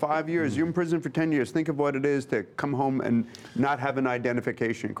prison for 5 years, you're in prison for 10 years, think of what it is to come home and not have an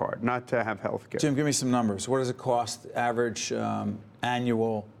identification card, not to have health care. Jim, give me some numbers. What does it cost, average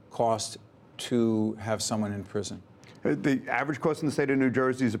annual cost, to have someone in prison? The average cost in the state of New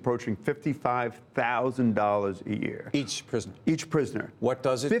Jersey is approaching $55,000 a year. Each prisoner? Each prisoner. What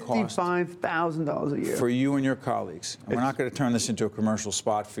does it cost? $55,000 a year. For you and your colleagues. And we're not going to turn this into a commercial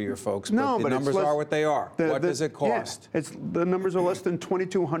spot for your folks, but the numbers are what they are. What does it cost? Yeah, the numbers are less than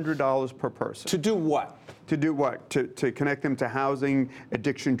 $2,200 per person. To do what? To do what? To connect them to housing,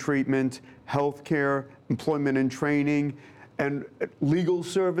 addiction treatment, health care, employment and training, and legal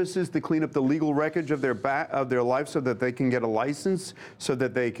services to clean up the legal wreckage of their life so that they can get a license, so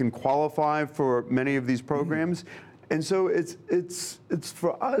that they can qualify for many of these programs. And so it's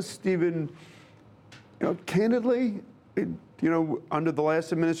for us, Stephen, candidly, under the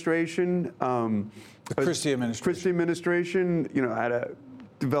last administration, the Christie administration,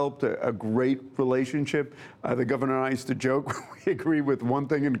 developed a great relationship. The governor and I used to joke, we agree with one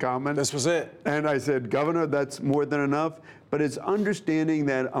thing in common. This was it. And I said, Governor, that's more than enough. But it's understanding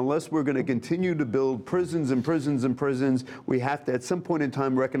that unless we're going to continue to build prisons and prisons and prisons, we have to, at some point in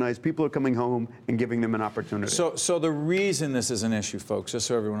time, recognize people are coming home and giving them an opportunity. So the reason this is an issue, folks, just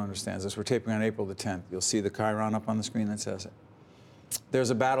so everyone understands this, we're taping on April the 10th. You'll see the Chiron up on the screen that says it. There's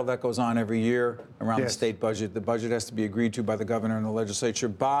a battle that goes on every year around the state budget. The budget has to be agreed to by the governor and the legislature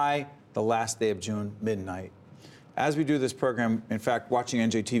by the last day of June, midnight. As we do this program, in fact, watching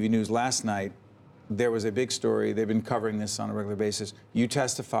NJTV News last night, there was a big story. They've been covering this on a regular basis. You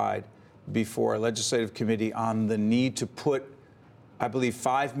testified before a legislative committee on the need to put, I believe,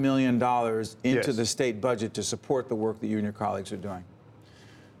 $5 million into the state budget to support the work that you and your colleagues are doing.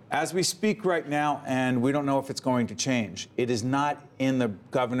 As we speak right now, and we don't know if it's going to change, it is not in the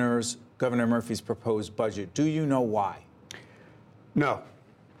Governor Murphy's proposed budget. Do you know why? No.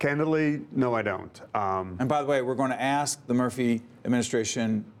 Candidly, no, I don't. And by the way, we're going to ask the Murphy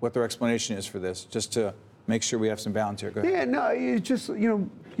administration what their explanation is for this, just to make sure we have some balance here. Go ahead. Yeah, no, it's just,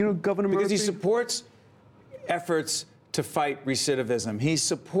 Governor Murphy. Because he supports efforts to fight recidivism. He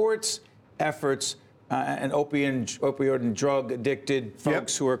supports efforts and opioid and drug addicted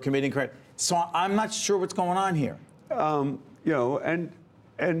folks who are committing crime. So I'm not sure what's going on here. And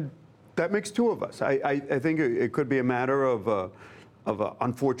that makes two of us. I think it could be a matter of an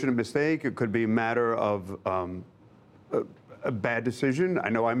unfortunate mistake. It could be a matter of a bad decision. I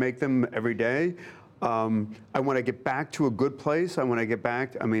know I make them every day. I want to get back to a good place. I want to get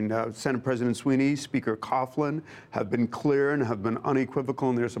back. Senate President Sweeney, Speaker Coughlin have been clear and have been unequivocal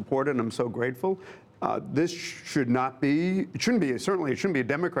in their support, and I'm so grateful. This shouldn't be a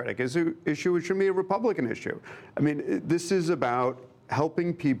Democratic issue. It shouldn't be a Republican issue. This is about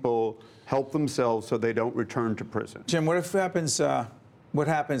helping people help themselves so they don't return to prison. Jim, what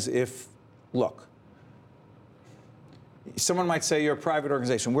happens if, look, someone might say you're a private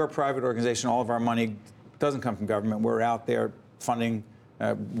organization. We're a private organization. All of our money doesn't come from government. We're out there funding,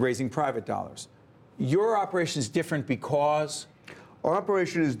 raising private dollars. Your operation is different because? Our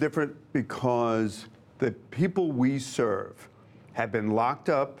operation is different because the people we serve have been locked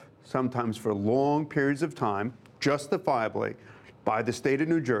up, sometimes for long periods of time, justifiably, by the state of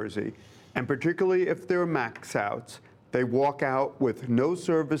New Jersey. And particularly if they're max outs, they walk out with no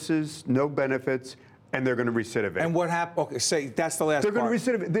services, no benefits, and they're going to recidivate. And what happened? Okay, say that's the last part. They're going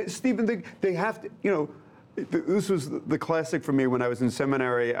to recidivate. Stephen, they have to, this was the classic for me when I was in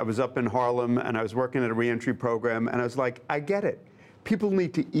seminary. I was up in Harlem, and I was working at a reentry program, and I was like, I get it. People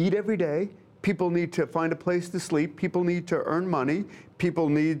need to eat every day. People need to find a place to sleep. People need to earn money. People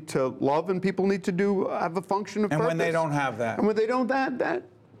need to love, and people need to have a function of purpose. And when they don't have that? And when they don't have that,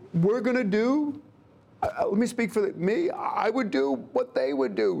 we're going to do, let me speak for me, I would do what they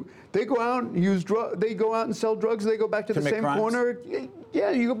would do. They go out and use drugs, they go out and sell drugs, they go back to the same corner. Yeah,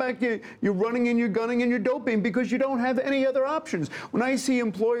 you go back, you're running and you're gunning and you're doping because you don't have any other options. When I see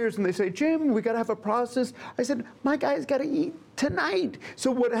employers and they say, Jim, we got to have a process, I said, my guy's got to eat tonight.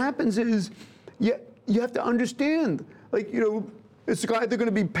 So what happens is, you have to understand, it's either going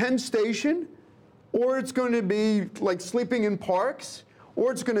to be Penn Station, or it's going to be like sleeping in parks,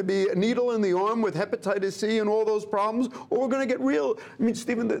 or it's going to be a needle in the arm with hepatitis C and all those problems, or we're going to get real. I mean,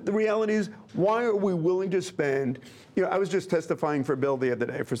 Stephen, the reality is, why are we willing to spend? You know, I was just testifying for a bill the other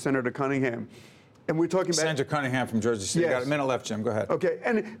day for Senator Cunningham. And we're talking about Senator Cunningham from Jersey City. Yes. Got a minute left, Jim. Go ahead. Okay,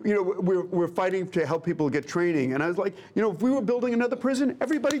 and you know we're fighting to help people get training, and I was like, you know, if we were building another prison,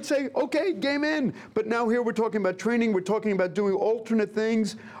 everybody'd say, okay, game in. But now here we're talking about training, we're talking about doing alternate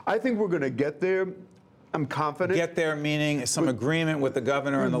things. I think we're going to get there. I'm confident. Get there meaning some agreement with the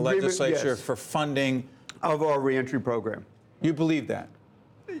governor and the legislature yes, for funding of our reentry program. You believe that?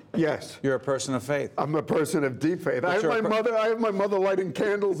 Yes. You're a person of faith. I'm a person of deep faith. I have my mother lighting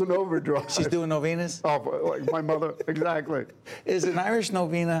candles in overdrive. She's doing novenas? Oh, like my mother, exactly. Is an Irish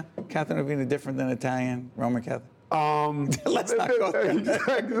novena, Catholic novena, different than Italian, Roman Catholic? Let's not go there.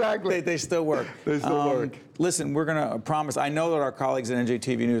 Exactly. They still work. They still work. Listen, we're going to promise. I know that our colleagues at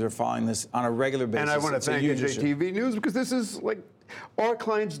NJTV News are following this on a regular basis. And I want to thank NJTV News because this is like, our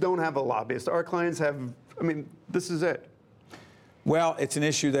clients don't have a lobbyist. Our clients have, I mean, this is it. Well, it's an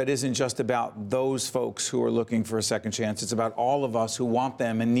issue that isn't just about those folks who are looking for a second chance. It's about all of us who want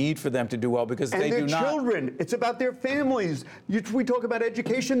them and need for them to do well because they do not. And their children. It's about their families. We talk about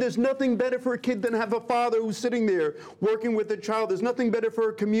education. There's nothing better for a kid than have a father who's sitting there working with a child. There's nothing better for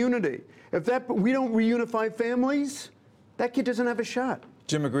a community. If we don't reunify families, that kid doesn't have a shot.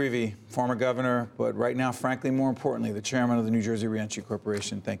 Jim McGreevey, former governor, but right now, frankly, more importantly, the chairman of the New Jersey Reentry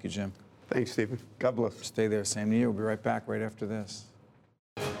Corporation. Thank you, Jim. Thanks, Stephen. God bless. Stay there. Same to you. We'll be right back right after this.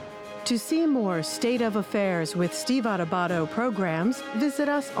 To see more State of Affairs with Steve Adubato programs, visit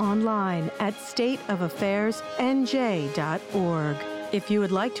us online at stateofaffairsnj.org. If you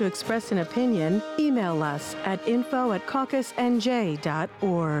would like to express an opinion, email us at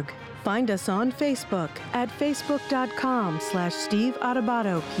info@caucusnj.org. Find us on Facebook at facebook.com/Steve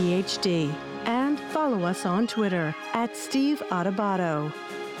Adubato, PhD. And follow us on Twitter at Steve Adubato.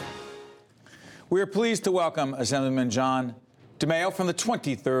 We are pleased to welcome Assemblyman John DeMaio from the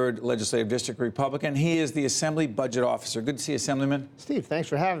 23rd Legislative District Republican. He is the Assembly Budget Officer. Good to see you, Assemblyman. Steve, thanks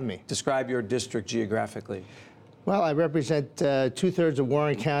for having me. Describe your district geographically. Well, I represent 2/3 of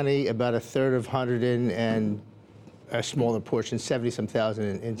Warren County, about 1/3 of Hunterdon, and a smaller portion, 70-some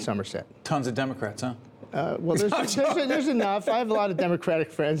thousand in Somerset. Tons of Democrats, huh? Well, there's enough. I have a lot of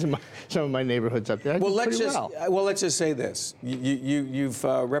Democratic friends in some of my neighborhoods up there. Well, let's just say this. You've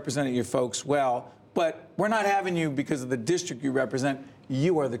represented your folks well, but we're not having you because of the district you represent.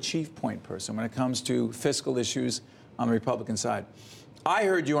 You are the chief point person when it comes to fiscal issues on the Republican side. I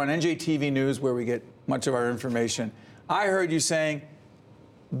heard you on NJTV News, where we get much of our information. I heard you saying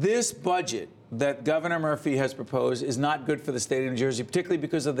this budget that Governor Murphy has proposed is not good for the state of New Jersey, particularly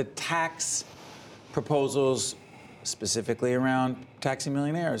because of the tax proposals, specifically around taxing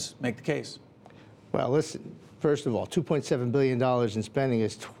millionaires. Make the case. Well, listen, first of all, $2.7 billion in spending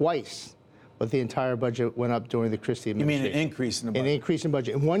is twice what the entire budget went up during the Christie administration. You mean an increase in the budget? An increase in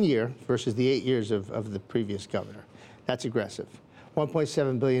budget in 1 year versus the 8 years of the previous governor. That's aggressive.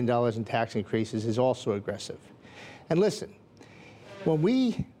 $1.7 billion in tax increases is also aggressive. And listen, when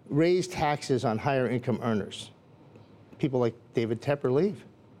we raise taxes on higher income earners, people like David Tepper leave.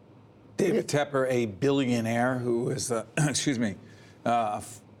 David Tepper, a billionaire who is, a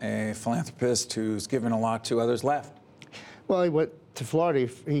philanthropist who's given a lot to others, left. Well, he went to Florida.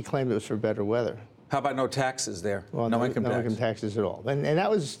 He claimed it was for better weather. How about no taxes there? Well, no income tax. No income taxes at all. And that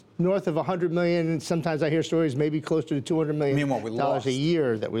was north of $100 million. Sometimes I hear stories maybe closer to $200 million you mean what we lost? a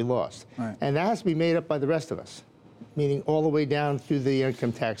year that we lost. Right. And that has to be made up by the rest of us, meaning all the way down through the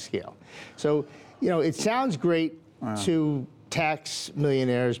income tax scale. So, you know, it sounds great to tax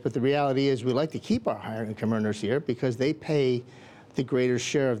millionaires, but the reality is we like to keep our higher income earners here because they pay the greater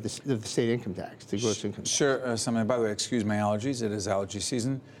share of the state income tax, the gross income tax. Sure. By the way, excuse my allergies. It is allergy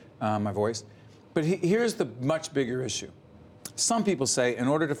season, my voice. But here's the much bigger issue. Some people say in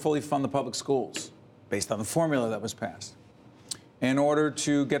order to fully fund the public schools, based on the formula that was passed, in order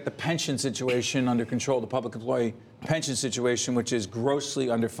to get the pension situation under control, the public employee pension situation, which is grossly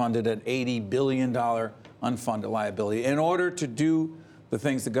underfunded at $80 billion unfunded liability, in order to do the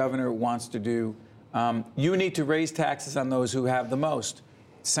things the governor wants to do, you need to raise taxes on those who have the most.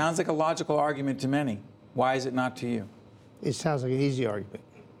 Sounds like a logical argument to many. Why is it not to you? It sounds like an easy argument.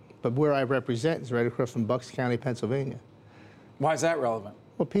 But where I represent is right across from Bucks County, Pennsylvania. Why is that relevant?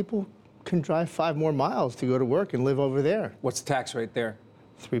 Well, people can drive 5 more miles to go to work and live over there. What's the tax rate there?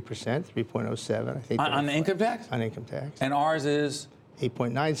 3%, 3.07, I think. On the income tax? On income tax. And ours is?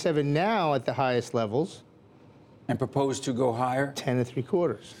 8.97 now at the highest levels. And proposed to go higher? 10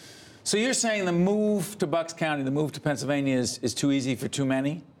 3/4. So you're saying the move to Bucks County, the move to Pennsylvania is too easy for too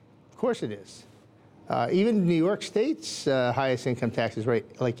many? Of course it is. Even New York State's highest income taxes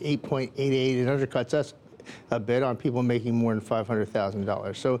rate, like 8.88, it undercuts us a bit on people making more than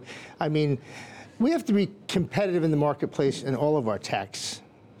 $500,000. So, I mean, we have to be competitive in the marketplace in all of our tax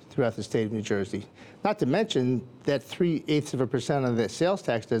throughout the state of New Jersey. Not to mention that 0.3% of the sales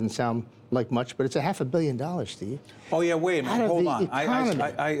tax doesn't sound like much, but it's $500 million, Steve. Oh, yeah, wait a minute, hold on.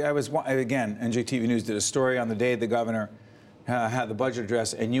 I was, again, NJTV News did a story on the day the governor had the budget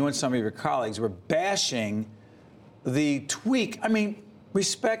address, and you and some of your colleagues were bashing the tweak. I mean,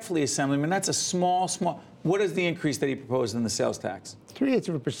 respectfully, Assemblyman, that's a small. What is the increase that he proposed in the sales tax?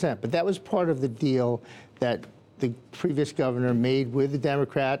 0.3%, but that was part of the deal that the previous governor made with the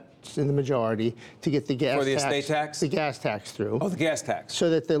Democrats in the majority to get the gas for the estate tax? The gas tax through. Oh, the gas tax.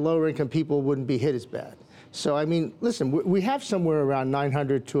 So that the lower income people wouldn't be hit as bad. So, I mean, listen, we have somewhere around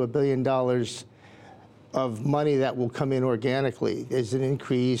 $900 to $1 billion of money that will come in organically as an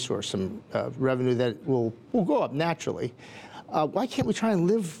increase or some revenue that will go up naturally. Why can't we try and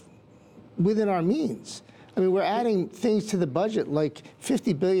live within our means? I mean, we're adding things to the budget like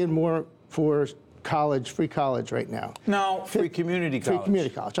 $50 billion more for college, free college right now. No, free community college. Free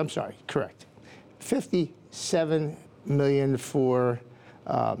community college, I'm sorry, correct. $57 million for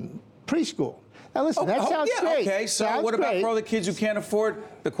preschool. Now listen, that sounds great. Okay, so sounds what about great. for all the kids who can't afford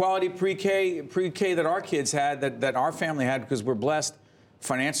the quality pre-K that our kids had, that our family had, because we're blessed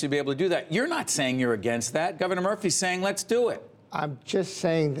financially to be able to do that? You're not saying you're against that. Governor Murphy's saying let's do it. I'm just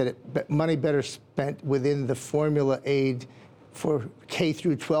saying that money better spent within the formula aid for K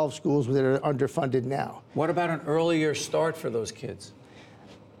through 12 schools that are underfunded now. What about an earlier start for those kids?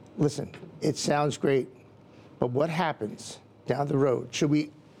 Listen, it sounds great, but what happens down the road? Should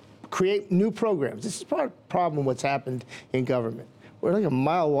we create new programs? This is part of the problem what's happened in government. We're like a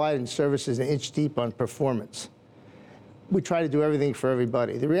mile wide in services and an inch deep on performance. We try to do everything for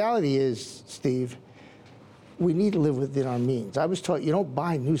everybody. The reality is, Steve, we need to live within our means. I was taught you don't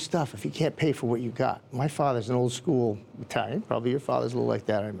buy new stuff if you can't pay for what you got. My father's an old school Italian. Probably your father's a little like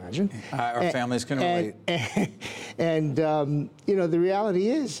that, I imagine. Our families can relate. And you know, the reality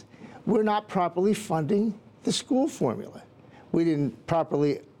is we're not properly funding the school formula. We didn't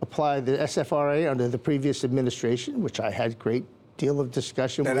properly apply the SFRA under the previous administration, which I had a great deal of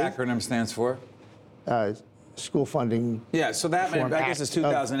discussion with. That acronym stands for? School funding. Yeah, so that meant, I guess it's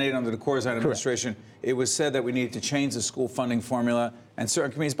 2008 under the Corzine administration. Correct. It was said that we needed to change the school funding formula, and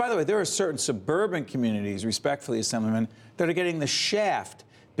certain communities, by the way, there are certain suburban communities, respectfully, Assemblyman, that are getting the shaft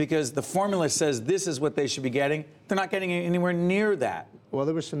because the formula says this is what they should be getting. They're not getting anywhere near that. Well,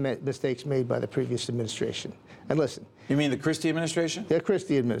 there were some mistakes made by the previous administration. And listen. You mean the Christie administration? The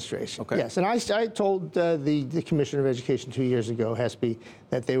Christie administration. Okay. Yes, and I told the Commissioner of Education 2 years ago, Hespy,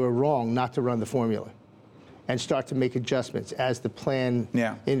 that they were wrong not to run the formula and start to make adjustments as the plan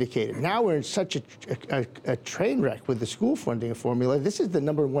indicated. Now we're in such a train wreck with the school funding formula. This is the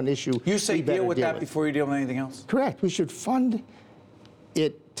 #1 issue. You say deal with that before you deal with anything else? Correct. We should fund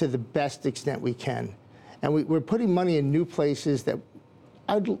it to the best extent we can. And we're putting money in new places that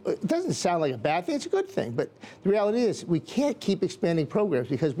it doesn't sound like a bad thing. It's a good thing. But the reality is we can't keep expanding programs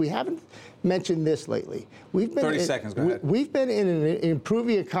because we haven't mentioned this lately. We've been 30 seconds, go ahead. We've been in an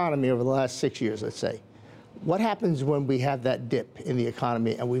improving economy over the last 6 years, let's say. What happens when we have that dip in the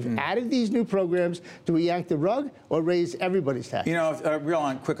economy and we've added these new programs? Do we yank the rug or raise everybody's taxes? You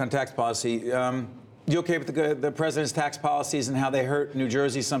know, quick on tax policy. You okay with the president's tax policies and how they hurt New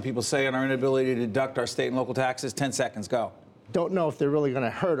Jersey? Some people say on our inability to deduct our state and local taxes. 10 seconds, go. Don't know if they're really going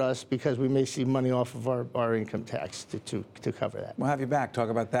to hurt us because we may see money off of our income tax to cover that. We'll have you back. Talk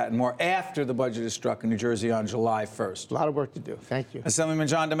about that and more after the budget is struck in New Jersey on July 1st. A lot of work to do. Thank you. Assemblyman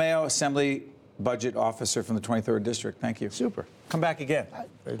John DeMeo, Assembly Budget Officer from the 23rd District. Thank you. Super. Come back again.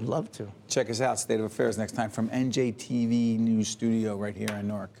 I'd love to. Check us out, State of Affairs, next time from NJTV News Studio right here in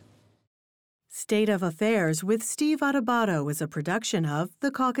Newark. State of Affairs with Steve Adubato is a production of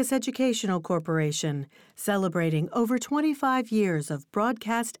the Caucus Educational Corporation, celebrating over 25 years of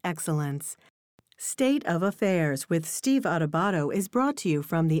broadcast excellence. State of Affairs with Steve Adubato is brought to you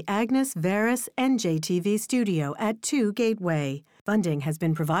from the Agnes Veris NJTV studio at 2 Gateway. Funding has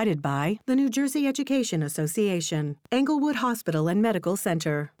been provided by the New Jersey Education Association, Englewood Hospital and Medical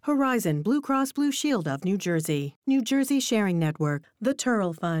Center, Horizon Blue Cross Blue Shield of New Jersey, New Jersey Sharing Network, the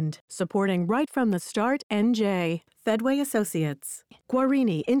Turrell Fund, supporting Right from the Start NJ, Fedway Associates,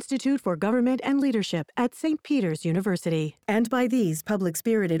 Guarini Institute for Government and Leadership at St. Peter's University, and by these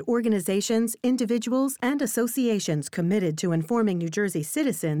public-spirited organizations, individuals, and associations committed to informing New Jersey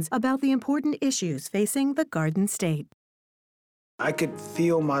citizens about the important issues facing the Garden State. I could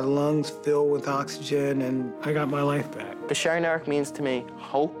feel my lungs fill with oxygen, and I got my life back. The Sharing Network means to me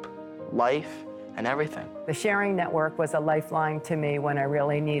hope, life, and everything. The Sharing Network was a lifeline to me when I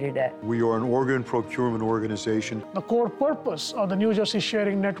really needed it. We are an organ procurement organization. The core purpose of the New Jersey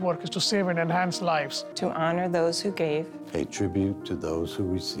Sharing Network is to save and enhance lives. To honor those who gave. Pay tribute to those who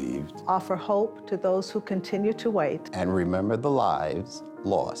received. Offer hope to those who continue to wait. And remember the lives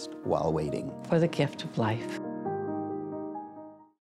lost while waiting. For the gift of life.